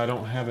one. I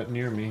don't have it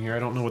near me here. I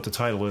don't know what the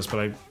title is, but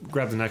I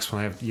grabbed the next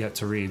one I have yet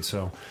to read.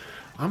 So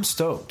I'm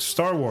stoked.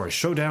 Star Wars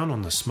Showdown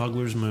on the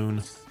Smuggler's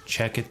Moon.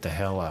 Check it the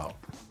hell out.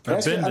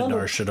 I've been to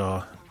Nar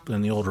Shaddaa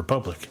in the Old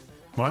Republic.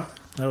 What?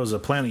 That was a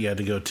planet you had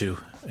to go to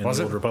in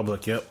the Old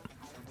Republic, yep.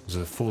 Was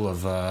it full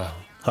of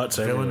huts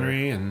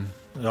villainy and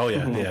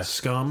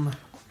scum?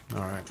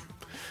 All right.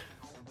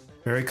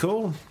 Very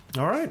cool.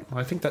 All right.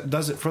 I think that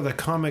does it for the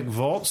Comic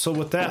Vault. So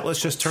with that,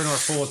 let's just turn our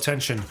full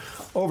attention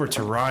over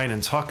to Ryan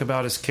and talk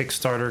about his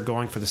Kickstarter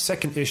going for the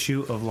second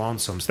issue of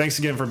Lonesomes. Thanks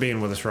again for being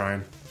with us,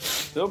 Ryan.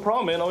 No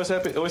problem, man. Always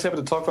happy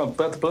to talk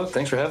about the book.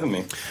 Thanks for having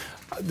me.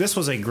 This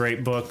was a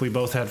great book. We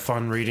both had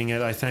fun reading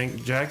it, I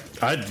think, Jack.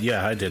 I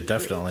did,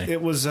 definitely.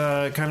 It was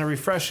kind of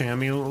refreshing. I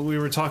mean, we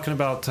were talking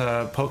about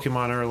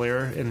Pokemon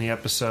earlier in the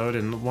episode,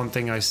 and one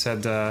thing I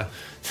said I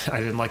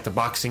didn't like the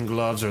boxing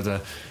gloves or the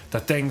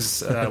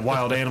things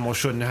wild animals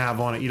shouldn't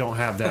have on it. You don't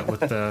have that with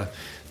the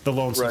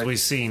Lonesomes we've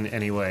seen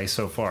anyway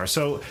so far.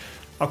 So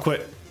I'll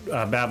quit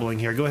babbling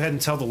here. Go ahead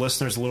and tell the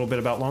listeners a little bit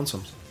about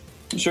Lonesomes.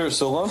 Sure.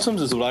 So Lonesomes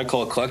is what I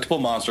call a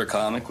collectible monster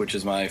comic, which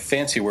is my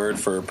fancy word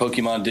for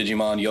Pokemon,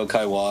 Digimon,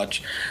 Yokai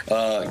Watch,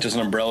 just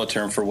an umbrella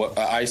term for what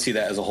I see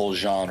that as a whole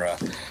genre.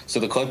 So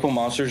the collectible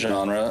monster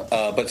genre,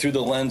 but through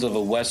the lens of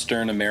a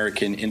Western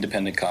American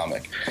independent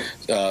comic,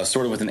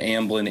 sort of with an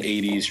Amblin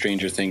 80s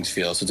Stranger Things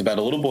feel. So it's about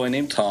a little boy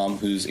named Tom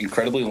who's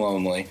incredibly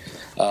lonely.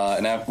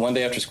 And one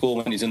day after school,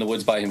 when he's in the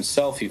woods by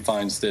himself, he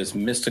finds this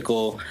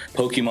mystical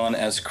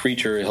Pokemon-esque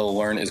creature he'll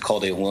learn is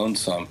called a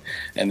Lonesome.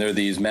 And they're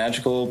these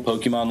magical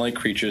Pokemon-like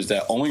creatures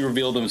that only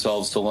reveal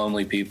themselves to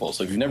lonely people.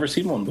 So if you've never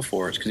seen one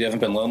before, it's because you haven't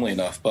been lonely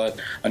enough. But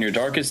on your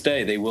darkest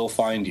day, they will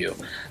find you.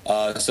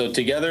 So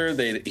together,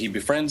 he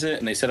befriends it,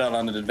 and they set out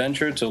on an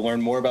adventure to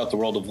learn more about the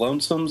world of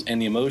Lonesomes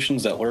and the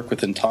emotions that lurk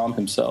within Tom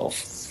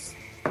himself.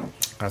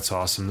 That's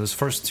awesome. Those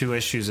first 2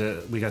 issues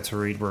that we got to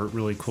read were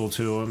really cool,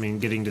 too. I mean,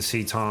 getting to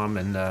see Tom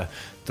and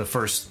the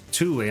first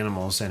 2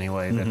 animals,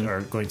 anyway, that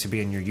are going to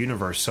be in your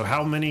universe. So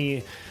how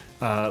many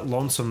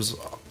Lonesomes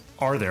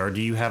are there? Or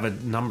do you have a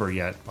number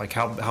yet? Like,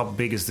 how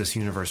big is this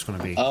universe going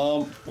to be?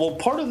 Well,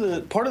 part of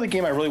the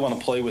game I really want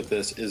to play with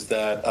this is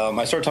that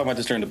I started talking about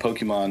this during the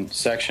Pokemon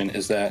section,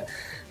 is that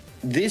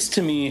this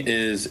to me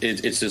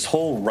it's this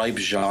whole ripe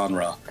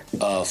genre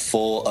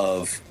full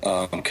of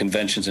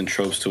conventions and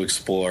tropes to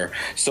explore.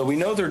 So we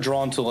know they're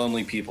drawn to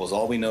lonely people is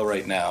all we know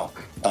right now.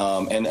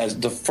 And as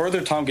the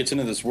further Tom gets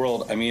into this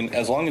world, I mean,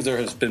 as long as there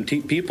has been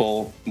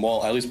people,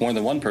 well, at least more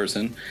than one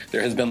person,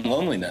 there has been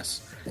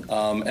loneliness.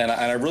 And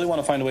I really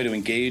want to find a way to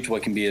engage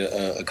what can be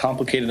a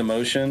complicated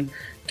emotion,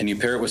 and you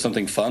pair it with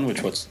something fun,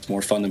 which what's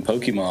more fun than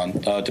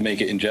Pokemon, to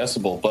make it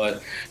ingestible.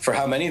 But for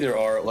how many there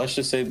are, let's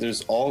just say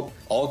there's all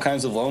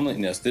kinds of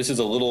loneliness. This is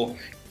a little,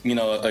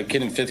 a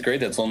kid in 5th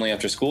grade that's lonely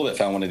after school that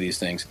found one of these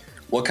things.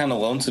 What kind of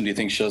lonesome do you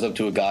think shows up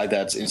to a guy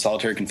that's in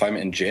solitary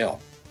confinement in jail?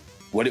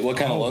 What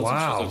kind of lonesome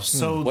wow. shows up?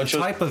 So the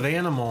type of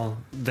animal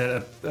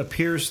that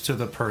appears to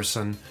the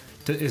person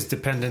is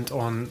dependent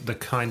on the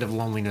kind of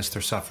loneliness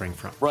they're suffering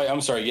from. Right,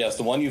 I'm sorry, yes.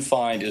 The one you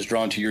find is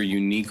drawn to your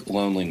unique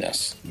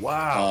loneliness.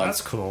 Wow,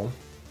 that's cool.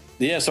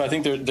 Yeah, so I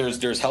think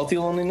there's healthy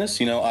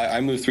loneliness. I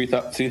moved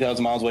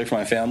 3,000 miles away from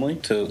my family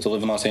to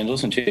live in Los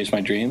Angeles and chase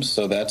my dreams,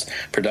 so that's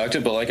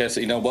productive. But like I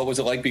said, what was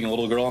it like being a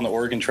little girl on the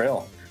Oregon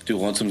Trail? Do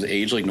Lonesomes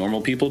age like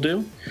normal people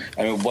do?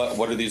 I mean,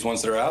 what are these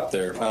ones that are out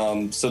there?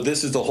 So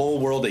this is the whole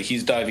world that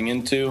he's diving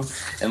into.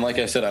 And like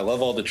I said, I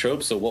love all the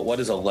tropes. So what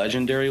does a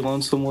legendary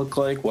lonesome look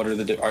like? What are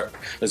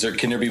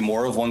can there be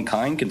more of one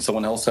kind? Can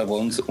someone else have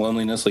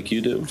loneliness like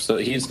you do? So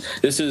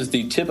this is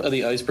the tip of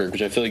the iceberg,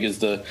 which I feel like is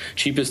the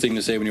cheapest thing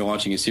to say when you're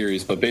watching a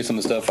series. But based on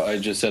the stuff I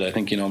just said, I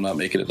think I'm not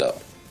making it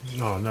up.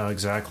 Oh, no,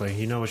 exactly.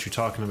 You know what you're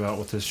talking about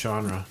with this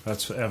genre.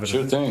 That's evident.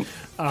 Sure thing.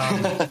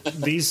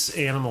 These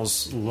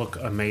animals look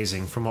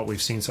amazing from what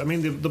we've seen. So, I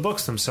mean, the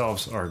books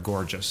themselves are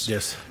gorgeous.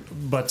 Yes.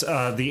 But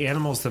the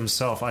animals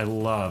themselves I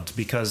loved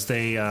because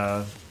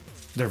they're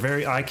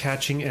very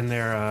eye-catching and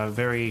they're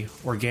very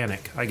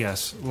organic, I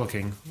guess,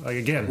 looking. Like,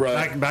 again,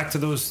 right. back to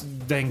those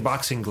dang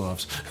boxing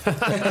gloves.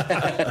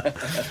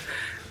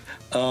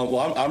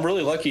 Well, I'm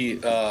really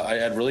lucky. I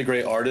had really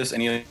great artists.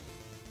 And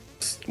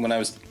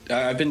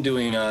I've been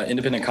doing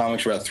independent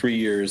comics for about 3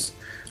 years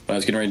when I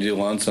was getting ready to do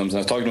Lonesomes. And I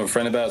was talking to a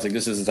friend about it. I was like,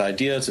 this is his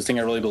idea. It's this thing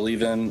I really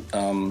believe in.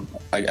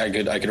 I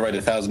could write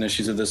 1,000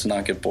 issues of this and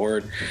not get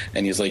bored.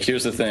 And he's like,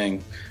 here's the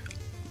thing.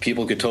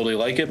 People could totally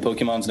like it.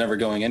 Pokemon's never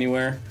going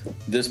anywhere.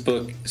 This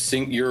book,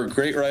 you're a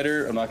great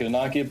writer. I'm not going to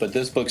knock you, but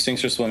this book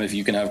sinks or swim if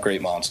you can have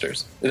great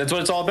monsters. That's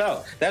what it's all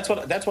about. That's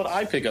what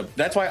I pick up.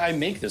 That's why I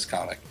make this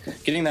comic.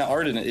 Getting that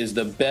art in it is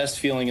the best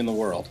feeling in the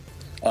world.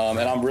 And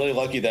I'm really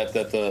lucky that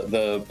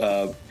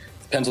the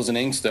pencils and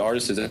inks, the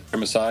artist is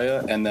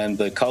Messiah, and then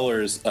the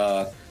colors,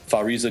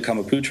 Fariza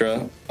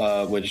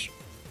Kamaputra, which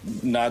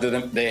neither of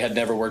them, they had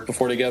never worked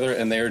before together,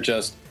 and they're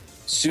just,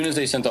 as soon as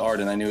they sent the art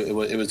in, I knew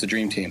it was the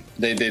dream team.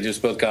 They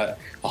just both got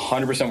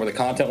 100% where the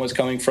content was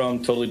coming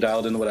from, totally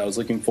dialed into what I was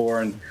looking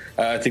for, and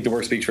I think the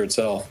work speaks for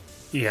itself.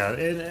 Yeah,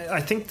 and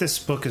I think this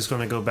book is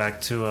going to go back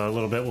to a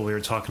little bit what we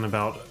were talking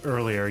about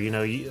earlier.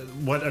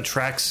 What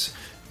attracts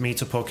me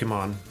to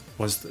Pokemon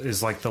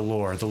is like the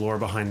lore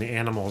behind the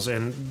animals.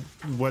 And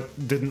what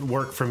didn't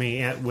work for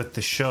me with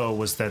the show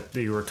was that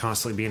you were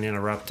constantly being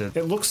interrupted.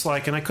 It looks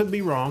like, and I could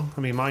be wrong,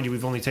 I mean, mind you,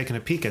 we've only taken a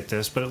peek at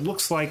this, but it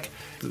looks like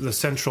the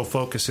central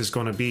focus is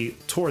going to be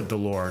toward the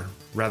lore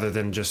rather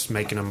than just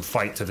making them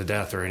fight to the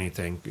death or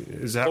anything.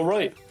 Is that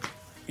right?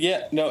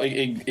 Yeah, no,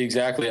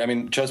 exactly. I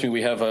mean, trust me,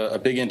 we have a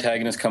big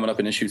antagonist coming up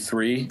in issue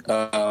 3.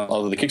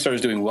 Although the Kickstarter is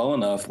doing well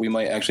enough, we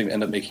might actually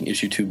end up making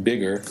issue 2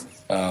 bigger.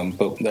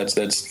 But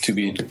that's to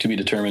be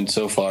determined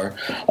so far.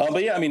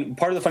 But yeah, I mean,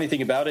 part of the funny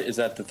thing about it is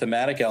that the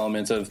thematic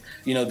elements of,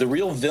 the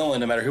real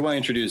villain, no matter who I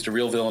introduce, the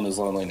real villain is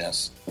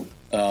loneliness.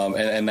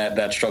 And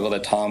that struggle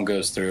that Tom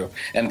goes through.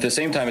 And at the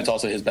same time, it's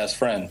also his best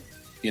friend,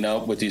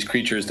 with these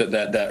creatures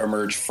that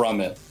emerge from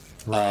it.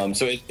 Right.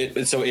 So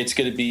it's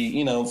going to be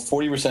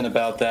 40%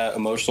 about that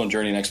emotional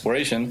journey and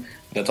exploration.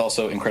 That's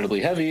also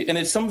incredibly heavy,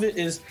 and some of it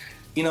is,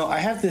 I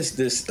have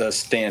this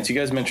stance. You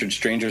guys mentioned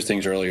Stranger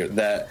Things earlier.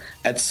 That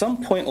at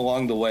some point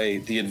along the way,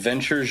 the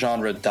adventure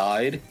genre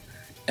died,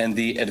 and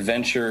the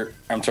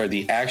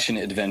action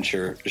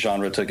adventure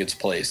genre took its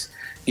place.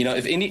 You know,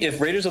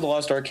 if Raiders of the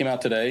Lost Ark came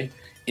out today,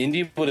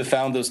 Indy would have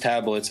found those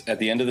tablets at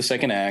the end of the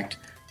second act.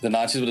 The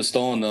Nazis would have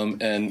stolen them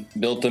and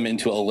built them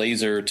into a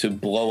laser to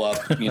blow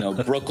up, you know,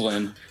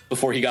 Brooklyn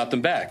before he got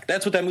them back.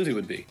 That's what that movie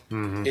would be.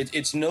 Mm-hmm.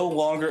 It's no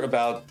longer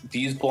about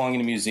these belong in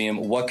a museum.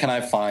 What can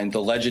I find?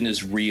 The legend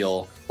is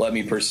real. Let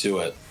me pursue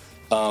it.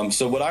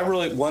 So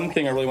one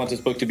thing I really want this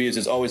book to be is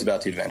it's always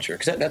about the adventure,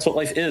 because that's what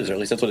life is, or at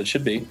least that's what it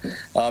should be.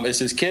 It's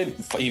this kid,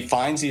 he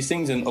finds these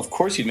things, and of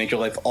course you'd make your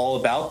life all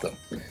about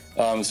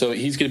them. So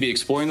he's going to be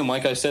exploring them,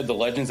 like I said, the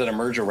legends that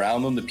emerge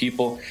around them, the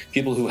people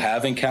who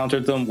have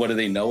encountered them, what do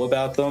they know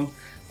about them?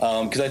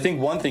 Because I think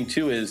one thing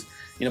too is,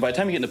 you know, by the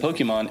time you get into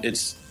Pokemon,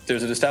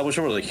 there's an established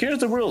world, like here's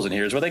the rules, and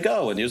here's where they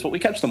go, and here's what we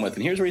catch them with,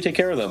 and here's where you take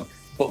care of them.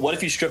 But what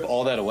if you strip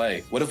all that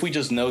away? What if we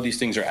just know these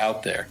things are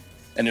out there?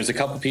 And there's a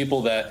couple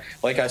people that,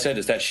 like I said,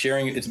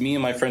 it's me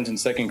and my friends in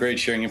second grade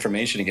sharing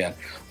information again.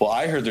 Well,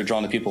 I heard they're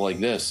drawn to people like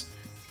this.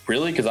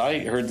 Really? Because I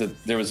heard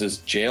that there was this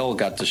jail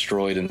got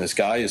destroyed and this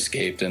guy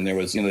escaped, and there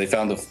was, you know, they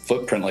found the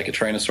footprint like a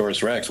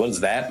Tyrannosaurus Rex. What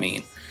does that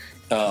mean?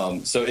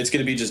 So it's going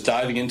to be just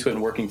diving into it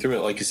and working through it,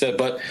 like you said.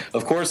 But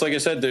of course, like I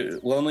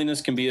said, loneliness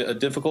can be a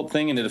difficult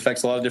thing, and it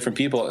affects a lot of different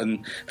people.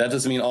 And that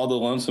doesn't mean all the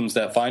lonesomes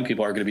that find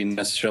people are going to be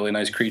necessarily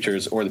nice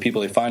creatures, or the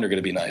people they find are going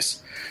to be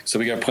nice. So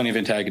we got plenty of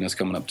antagonists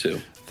coming up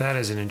too. That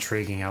is an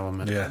intriguing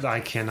element. Yeah. I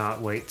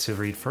cannot wait to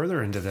read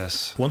further into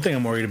this. One thing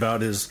I'm worried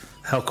about is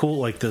how cool,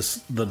 like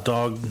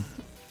the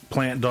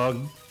plant dog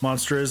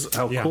monster is,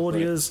 how cool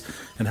it is,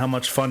 and how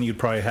much fun you'd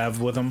probably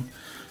have with him.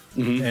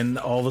 Mm-hmm. And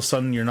all of a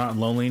sudden you're not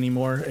lonely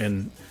anymore,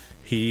 and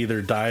he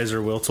either dies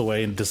or wilts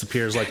away and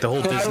disappears, like the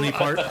whole Disney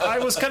part. I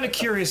was kind of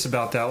curious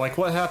about that. Like,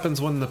 what happens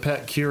when the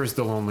pet cures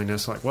the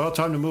loneliness? Like, well,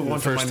 time to move on.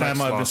 The first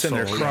time I've been sitting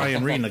there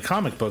crying reading a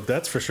comic book,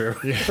 that's for sure.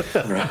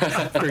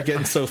 Yeah. We're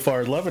getting so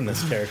far loving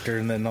this character,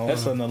 and then all of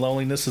a sudden the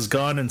loneliness is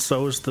gone, and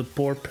so is the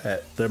poor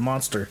pet, the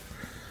monster.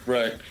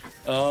 Right.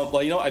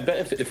 Well, you know, I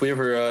bet if we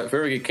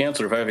ever get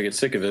canceled, or if I ever get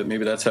sick of it,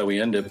 maybe that's how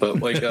we end it. But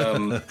like,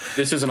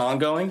 this is an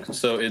ongoing,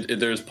 so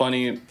there's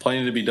plenty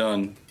to be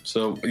done.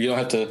 So you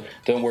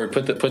don't worry.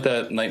 Put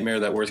that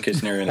nightmare, that worst case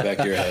scenario, in the back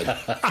of your head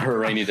for a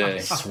rainy day.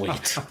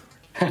 Sweet.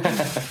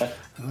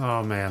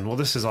 Oh man, well,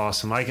 this is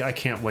awesome. I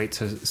can't wait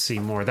to see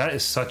more. That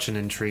is such an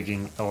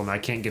intriguing element. I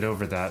can't get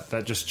over that.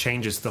 That just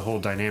changes the whole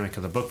dynamic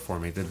of the book for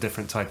me. The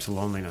different types of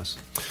loneliness.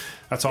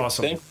 That's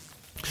awesome.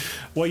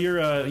 Well,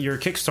 your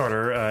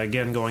Kickstarter,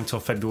 again, going till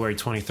February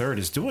 23rd,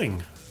 is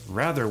doing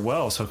rather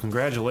well. So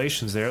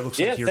congratulations there. It looks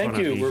like you're going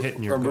to be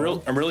hitting your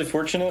goal. I'm really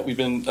fortunate. We've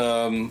been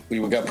we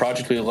got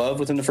Project We Love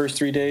within the first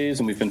 3 days,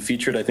 and we've been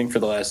featured, I think, for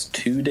the last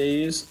 2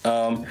 days.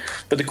 But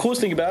the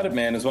coolest thing about it,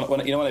 man, is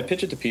when I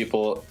pitch it to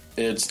people,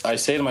 I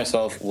say to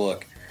myself,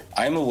 look,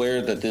 I'm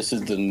aware that this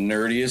is the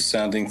nerdiest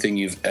sounding thing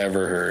you've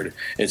ever heard.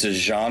 It's a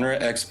genre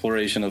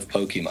exploration of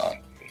Pokemon.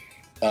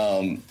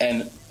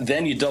 And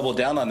then you double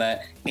down on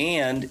that,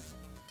 and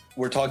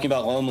we're talking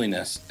about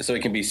loneliness, so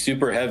it can be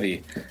super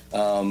heavy.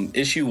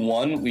 Issue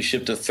 1, we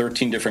shipped to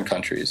 13 different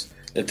countries.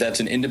 That's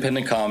an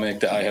independent comic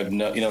that I have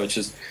it's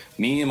just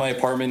me in my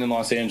apartment in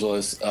Los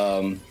Angeles,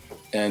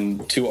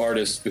 and 2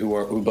 artists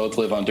who both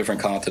live on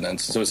different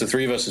continents. So it's the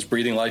 3 of us just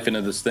breathing life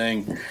into this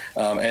thing.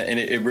 And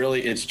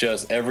it's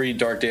just every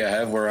dark day I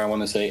have where I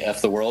want to say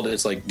F the world.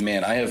 It's like,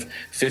 man, I have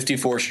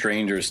 54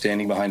 strangers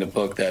standing behind a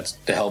book that's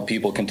to help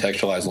people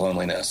contextualize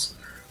loneliness.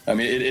 I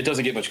mean, it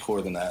doesn't get much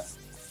cooler than that.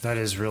 That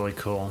is really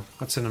cool.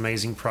 That's an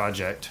amazing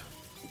project.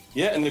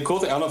 Yeah, and the cool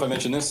thing, I don't know if I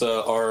mentioned this,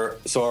 our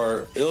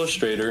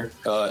illustrator,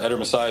 Eder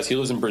Messias, he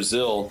lives in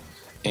Brazil,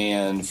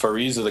 and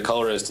Fariza, the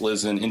colorist,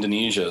 lives in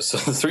Indonesia. So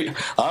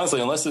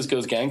honestly, unless this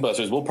goes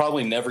gangbusters, we'll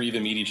probably never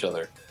even meet each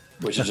other,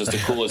 which is just the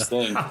coolest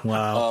thing.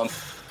 Wow.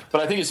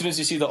 But I think as soon as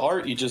you see the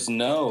art, you just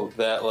know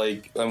that,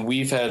 like,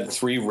 we've had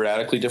 3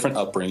 radically different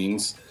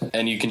upbringings,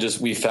 and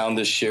we found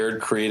this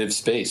shared creative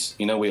space.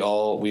 You know, we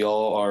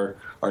all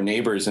are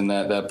neighbors in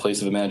that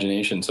place of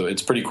imagination. So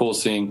it's pretty cool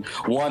seeing,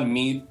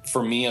 one,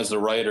 for me as the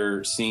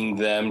writer, seeing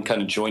them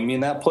kind of join me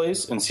in that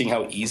place and seeing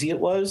how easy it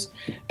was.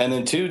 And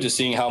then 2, just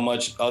seeing how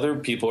much other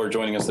people are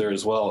joining us there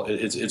as well.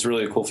 It's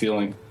really a cool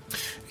feeling.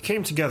 It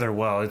came together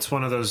well. It's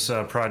one of those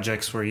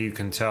projects where you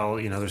can tell,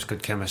 there's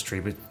good chemistry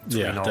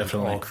between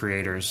all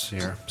creators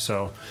here.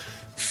 So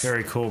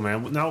very cool,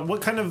 man. Now,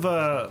 what kind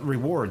of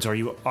rewards are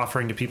you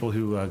offering to people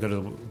who go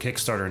to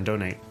Kickstarter and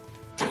donate?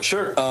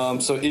 Sure.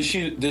 So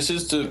this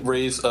is to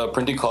raise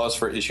printing costs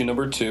for issue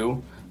number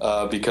 2,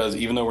 because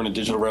even though we're in a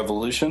digital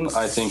revolution,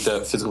 I think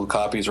that physical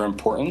copies are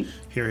important.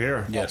 Hear,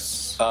 hear.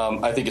 Yes.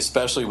 I think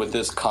especially with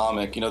this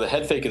comic, the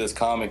head fake of this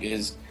comic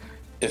is,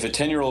 if a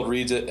 10-year-old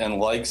reads it and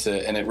likes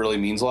it and it really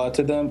means a lot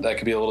to them, that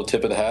could be a little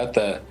tip of the hat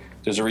that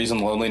there's a reason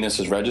loneliness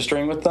is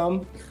registering with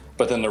them.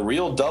 But then the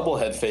real double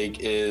head fake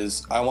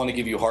is, I want to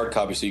give you hard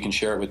copy so you can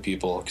share it with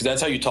people. Because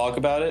that's how you talk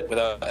about it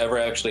without ever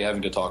actually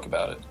having to talk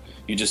about it.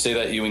 You just say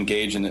that you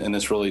engage, and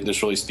this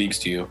really speaks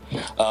to you.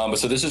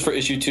 So this is for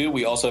issue 2.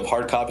 We also have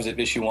hard copies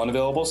of issue 1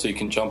 available, so you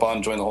can jump on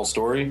and join the whole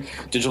story.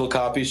 Digital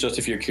copies, just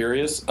if you're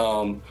curious.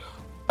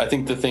 I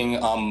think the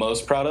thing I'm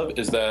most proud of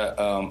is that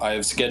I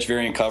have sketch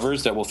variant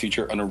covers that will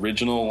feature an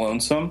original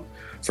Lonesome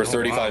for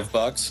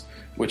 $35,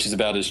 which is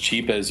about as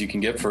cheap as you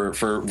can get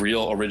for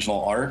real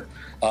original art.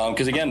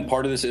 Because again,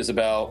 part of this is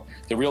about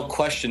the real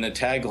question, the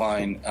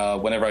tagline,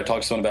 whenever I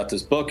talk to someone about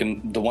this book,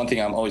 and the one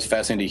thing I'm always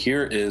fascinated to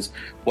hear is,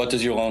 what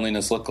does your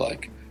loneliness look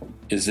like?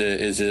 Is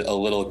it a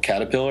little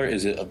caterpillar?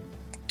 Is it a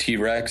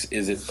T-Rex?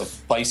 Is it a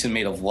bison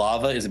made of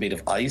lava? Is it made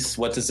of ice?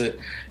 What does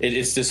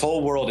it's this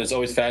whole world. It's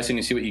always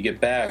fascinating to see what you get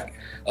back.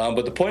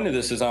 But the point of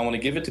this is I want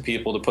to give it to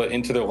people to put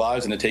into their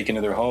lives and to take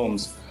into their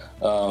homes.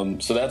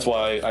 So that's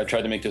why I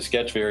tried to make the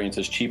sketch variants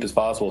as cheap as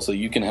possible, so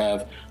you can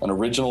have an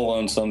original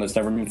Lonesome that's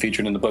never been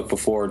featured in the book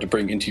before to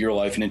bring into your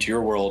life and into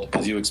your world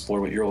as you explore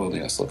what your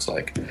loneliness looks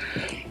like.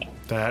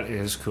 That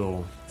is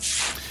cool.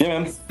 Yeah,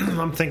 man.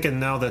 I'm thinking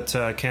now that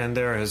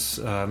Candair has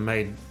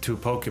made 2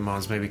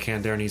 Pokemons, maybe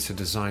Candair needs to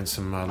design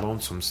some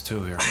Lonesomes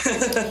too here.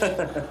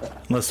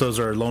 Unless those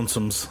are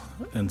Lonesomes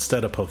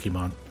instead of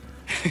Pokemon.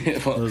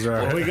 Those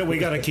are. Well, we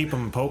got to keep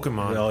them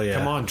Pokemon. Oh, yeah.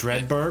 Come on,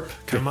 Dreadburp.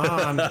 Come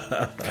on.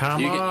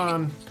 Come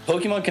on.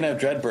 Pokemon can have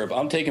Dreadburp.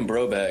 I'm taking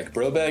Brobag.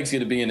 Brobag's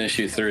going to be in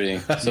issue 3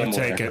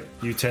 somewhere.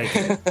 You take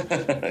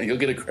it. You'll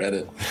get a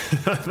credit.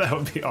 That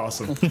would be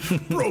awesome.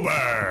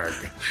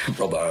 Brobag.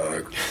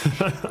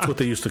 That's what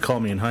they used to call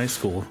me in high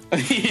school.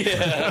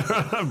 Yeah.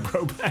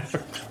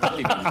 Brobag.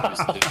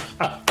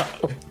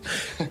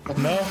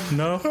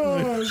 No.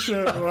 Oh,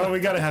 shit. Well, we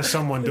got to have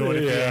someone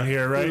doing it down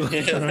here, right?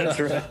 Yeah, that's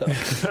right.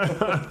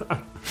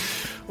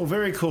 Well,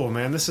 very cool,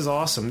 man. This is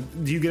awesome.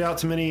 Do you get out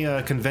to many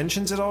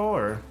conventions at all,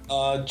 or?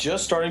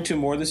 Just starting to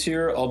more this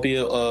year. I'll be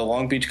at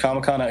Long Beach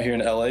Comic Con out here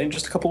in LA in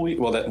just a couple weeks.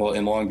 Well,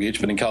 in Long Beach,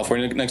 but in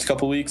California the next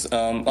couple weeks.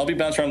 I'll be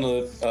bouncing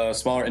around the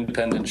smaller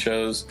independent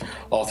shows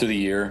all through the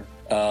year.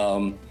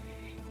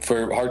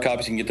 For hard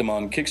copies, you can get them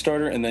on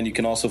Kickstarter, and then you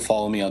can also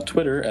follow me on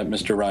Twitter at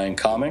Mr. Ryan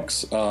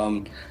Comics.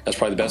 That's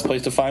probably the best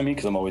place to find me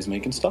because I'm always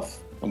making stuff.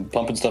 I'm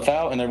pumping stuff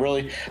out, and I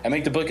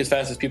make the book as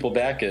fast as people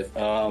back it.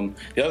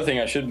 The other thing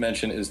I should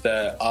mention is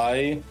that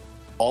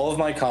all of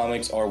my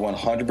comics are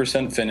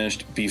 100%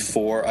 finished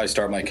before I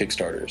start my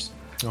Kickstarters.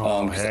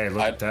 Hey,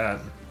 look at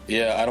that.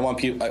 Yeah, I don't want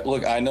people...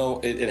 Look, I know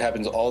it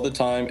happens all the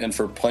time and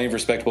for plenty of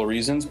respectable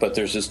reasons, but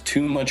there's just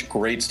too much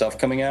great stuff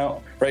coming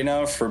out right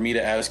now for me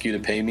to ask you to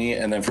pay me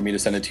and then for me to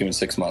send it to you in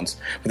 6 months.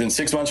 Within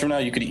 6 months from now,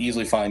 you could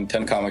easily find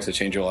 10 comics that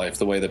change your life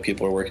the way that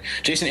people are working.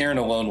 Jason Aaron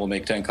alone will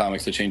make 10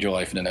 comics that change your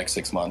life in the next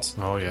 6 months.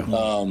 Oh,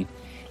 yeah.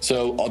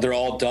 So they're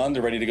all done.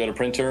 They're ready to go to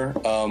printer,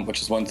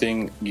 which is one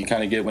thing you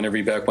kind of get whenever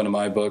you back one of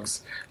my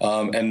books.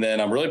 And then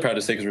I'm really proud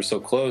to say, because we're so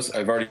close,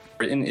 I've already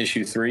written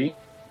issue 3.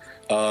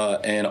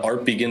 And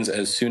art begins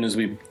as soon as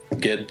we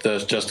get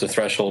just the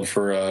threshold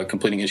for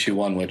completing issue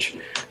 1, which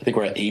I think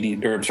we're at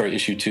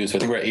issue 2. So I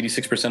think we're at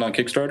 86% on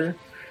Kickstarter.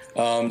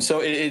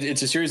 So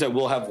it's a series that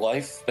will have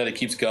life, that it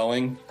keeps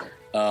going.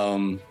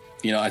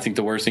 I think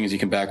the worst thing is you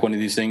can back one of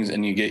these things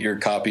and you get your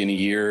copy in a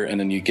year, and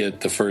then you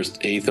get the first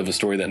eighth of a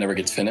story that never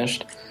gets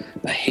finished.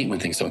 I hate when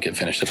things don't get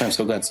finished. That's why I'm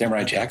so glad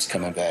Samurai Jack's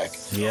coming back.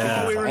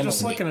 Yeah, we were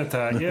just looking at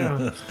that.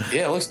 Yeah,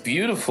 yeah, it looks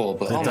beautiful,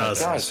 but oh my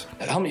gosh,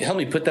 help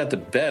me put that to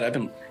bed.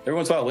 Every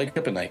once in a while I wake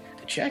up at night.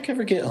 Did Jack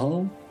ever get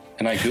home?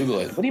 And I Google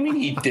it. What do you mean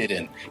he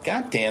didn't?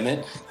 God damn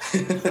it!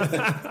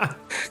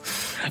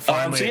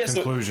 Finally, a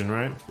conclusion,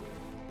 right?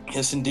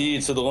 Yes,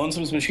 indeed. So the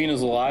Lonesomes machine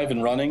is alive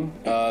and running.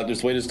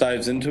 There's latest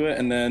dives into it,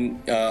 and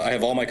then I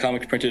have all my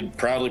comics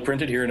proudly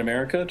printed here in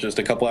America, just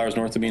a couple hours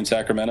north of me in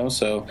Sacramento.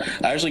 So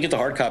I actually get the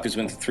hard copies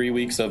within 3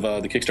 weeks of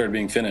the Kickstarter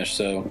being finished.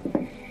 So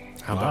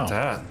how about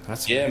that?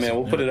 That's yeah, amazing.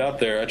 man. We'll put it out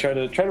there. I try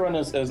to run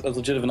as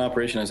legit of an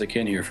operation as I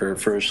can here for a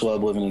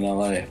schlub living in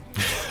LA.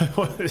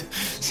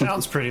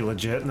 Sounds pretty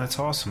legit, and that's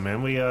awesome,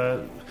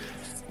 man.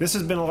 This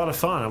has been a lot of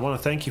fun. I want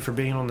to thank you for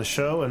being on the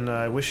show, and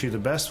I wish you the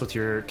best with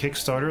your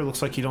Kickstarter. It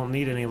looks like you don't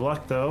need any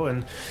luck, though.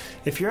 And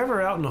if you're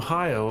ever out in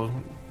Ohio,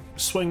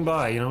 swing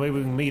by. Maybe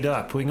we can meet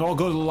up. We can all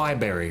go to the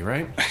library,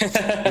 right? We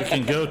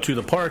can go to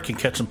the park and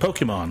catch some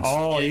Pokemons.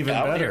 Oh, yeah, even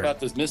I better. Hear about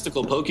this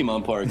mystical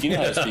Pokemon park. You know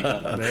how to speak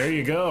on that. There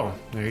you go.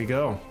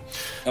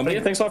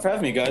 Thanks a lot for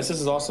having me, guys.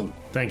 This is awesome.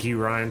 Thank you,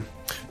 Ryan.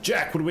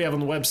 Jack, what do we have on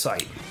the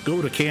website?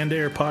 Go to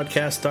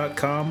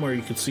candairpodcast.com, where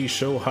you can see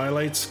show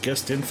highlights,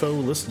 guest info,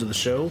 listen to the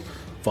show.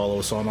 Follow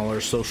us on all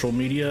our social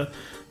media.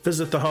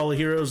 Visit the Hall of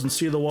Heroes and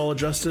see the Wall of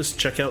Justice.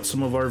 Check out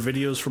some of our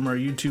videos from our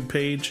YouTube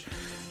page.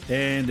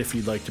 And if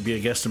you'd like to be a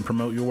guest and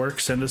promote your work,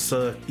 send us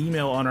an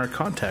email on our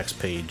contacts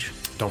page.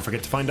 Don't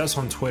forget to find us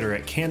on Twitter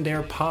at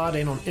CandairPod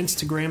and on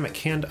Instagram at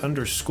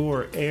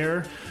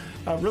 @Cand_Air.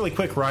 Really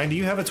quick, Ryan, do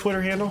you have a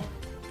Twitter handle?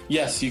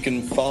 Yes, you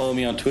can follow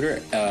me on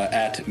Twitter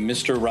at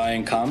Mr.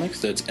 Ryan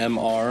Comics. That's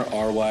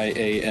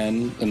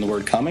MRRYAN in the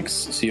word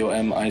comics,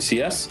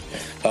 COMICS.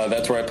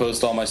 That's where I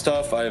post all my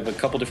stuff. I have a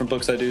couple different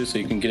books I do, so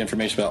you can get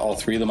information about all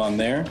 3 of them on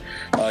there.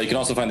 You can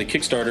also find the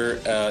Kickstarter.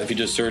 If you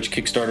just search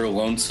Kickstarter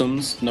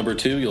Lonesomes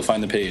 #2, you'll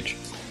find the page.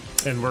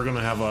 And we're going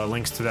to have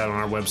links to that on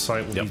our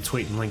website. We'll be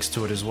tweeting links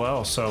to it as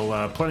well.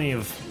 So plenty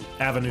of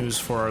avenues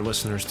for our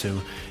listeners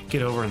to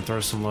get over and throw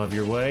some love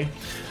your way.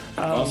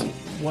 Awesome.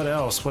 What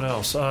else?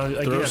 Throw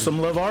Again, some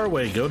love our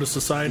way. Go to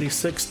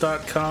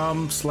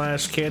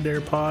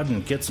society6.com/CannedAirPod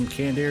and get some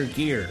Canned Air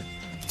gear.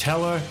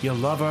 tell her you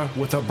love her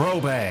with a bro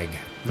bag.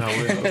 No,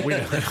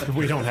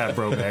 we don't have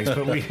bro bags,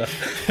 but we...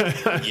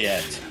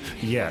 Yet.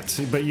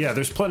 But yeah,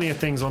 there's plenty of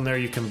things on there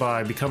you can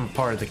buy. Become a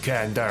part of the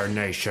Canned Air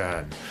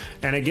Nation.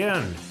 And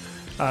again,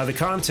 the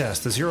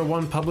contest, the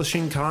 01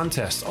 Publishing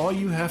Contest. All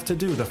you have to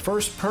do, the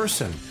first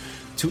person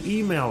to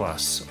email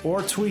us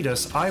or tweet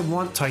us, I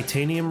want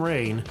Titanium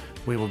Rain,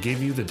 we will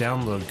give you the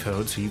download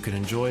code so you can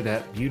enjoy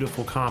that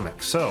beautiful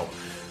comic. So,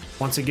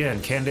 once again,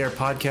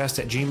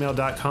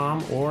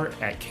 cannedairpodcast@gmail.com or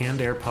at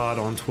cannedairpod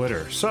on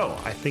Twitter. So,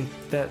 I think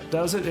that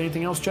does it.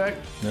 Anything else, Jack?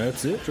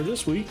 That's it for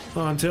this week.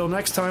 Until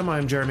next time,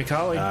 I'm Jeremy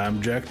Colley.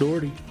 I'm Jack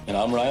Doherty. And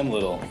I'm Ryan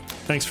Little.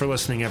 Thanks for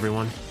listening,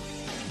 everyone.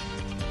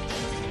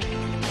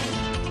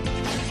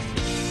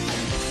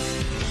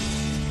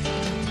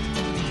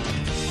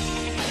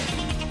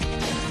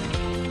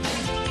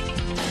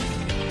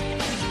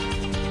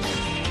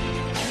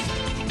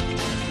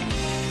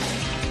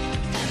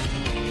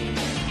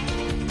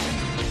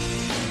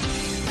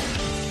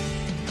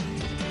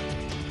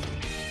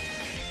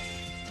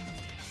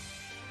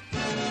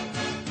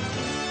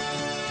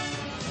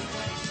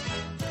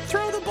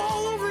 Throw the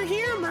ball over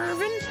here,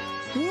 Mervin.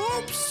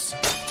 Whoops.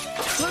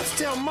 Let's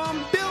tell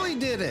Mom Billy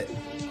did it.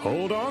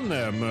 Hold on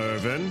there,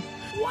 Mervin.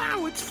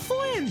 Wow, it's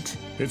Flint.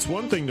 It's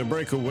one thing to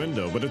break a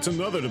window, but it's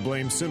another to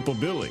blame Simple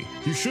Billy.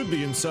 You should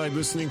be inside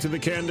listening to the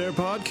Canned Air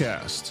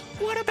podcast.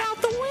 What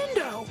about the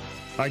window?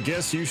 I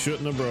guess you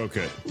shouldn't have broke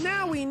it.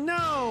 Now we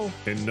know.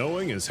 And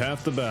knowing is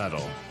half the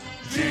battle.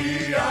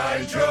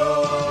 G.I.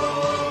 Joe!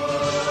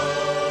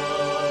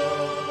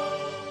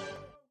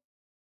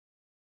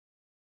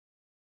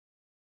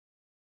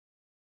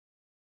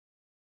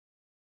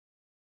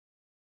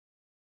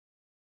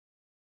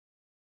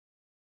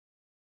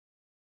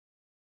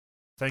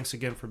 Thanks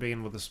again for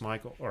being with us,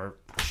 Michael.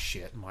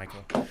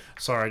 Michael.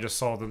 Sorry, I just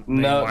saw the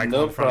name No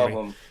Michael in front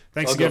problem. of me.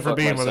 Thanks I'll again go for fuck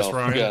being with us, myself.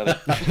 Ryan.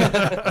 Got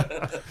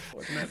it.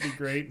 Wouldn't that be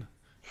great?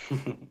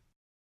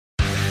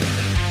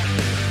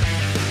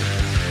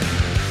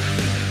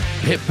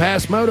 Pit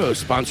Pass Moto,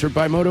 sponsored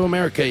by Moto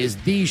America, is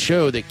the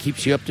show that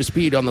keeps you up to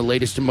speed on the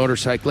latest in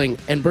motorcycling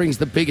and brings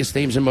the biggest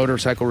names in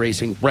motorcycle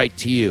racing right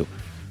to you.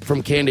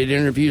 From candid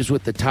interviews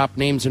with the top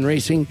names in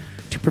racing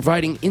to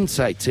providing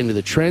insights into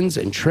the trends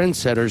and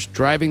trendsetters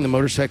driving the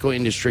motorcycle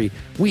industry,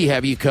 we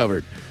have you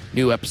covered.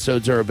 New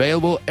episodes are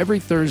available every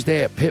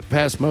Thursday at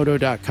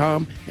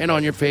pitpassmoto.com and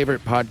on your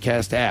favorite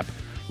podcast app.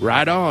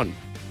 Ride on!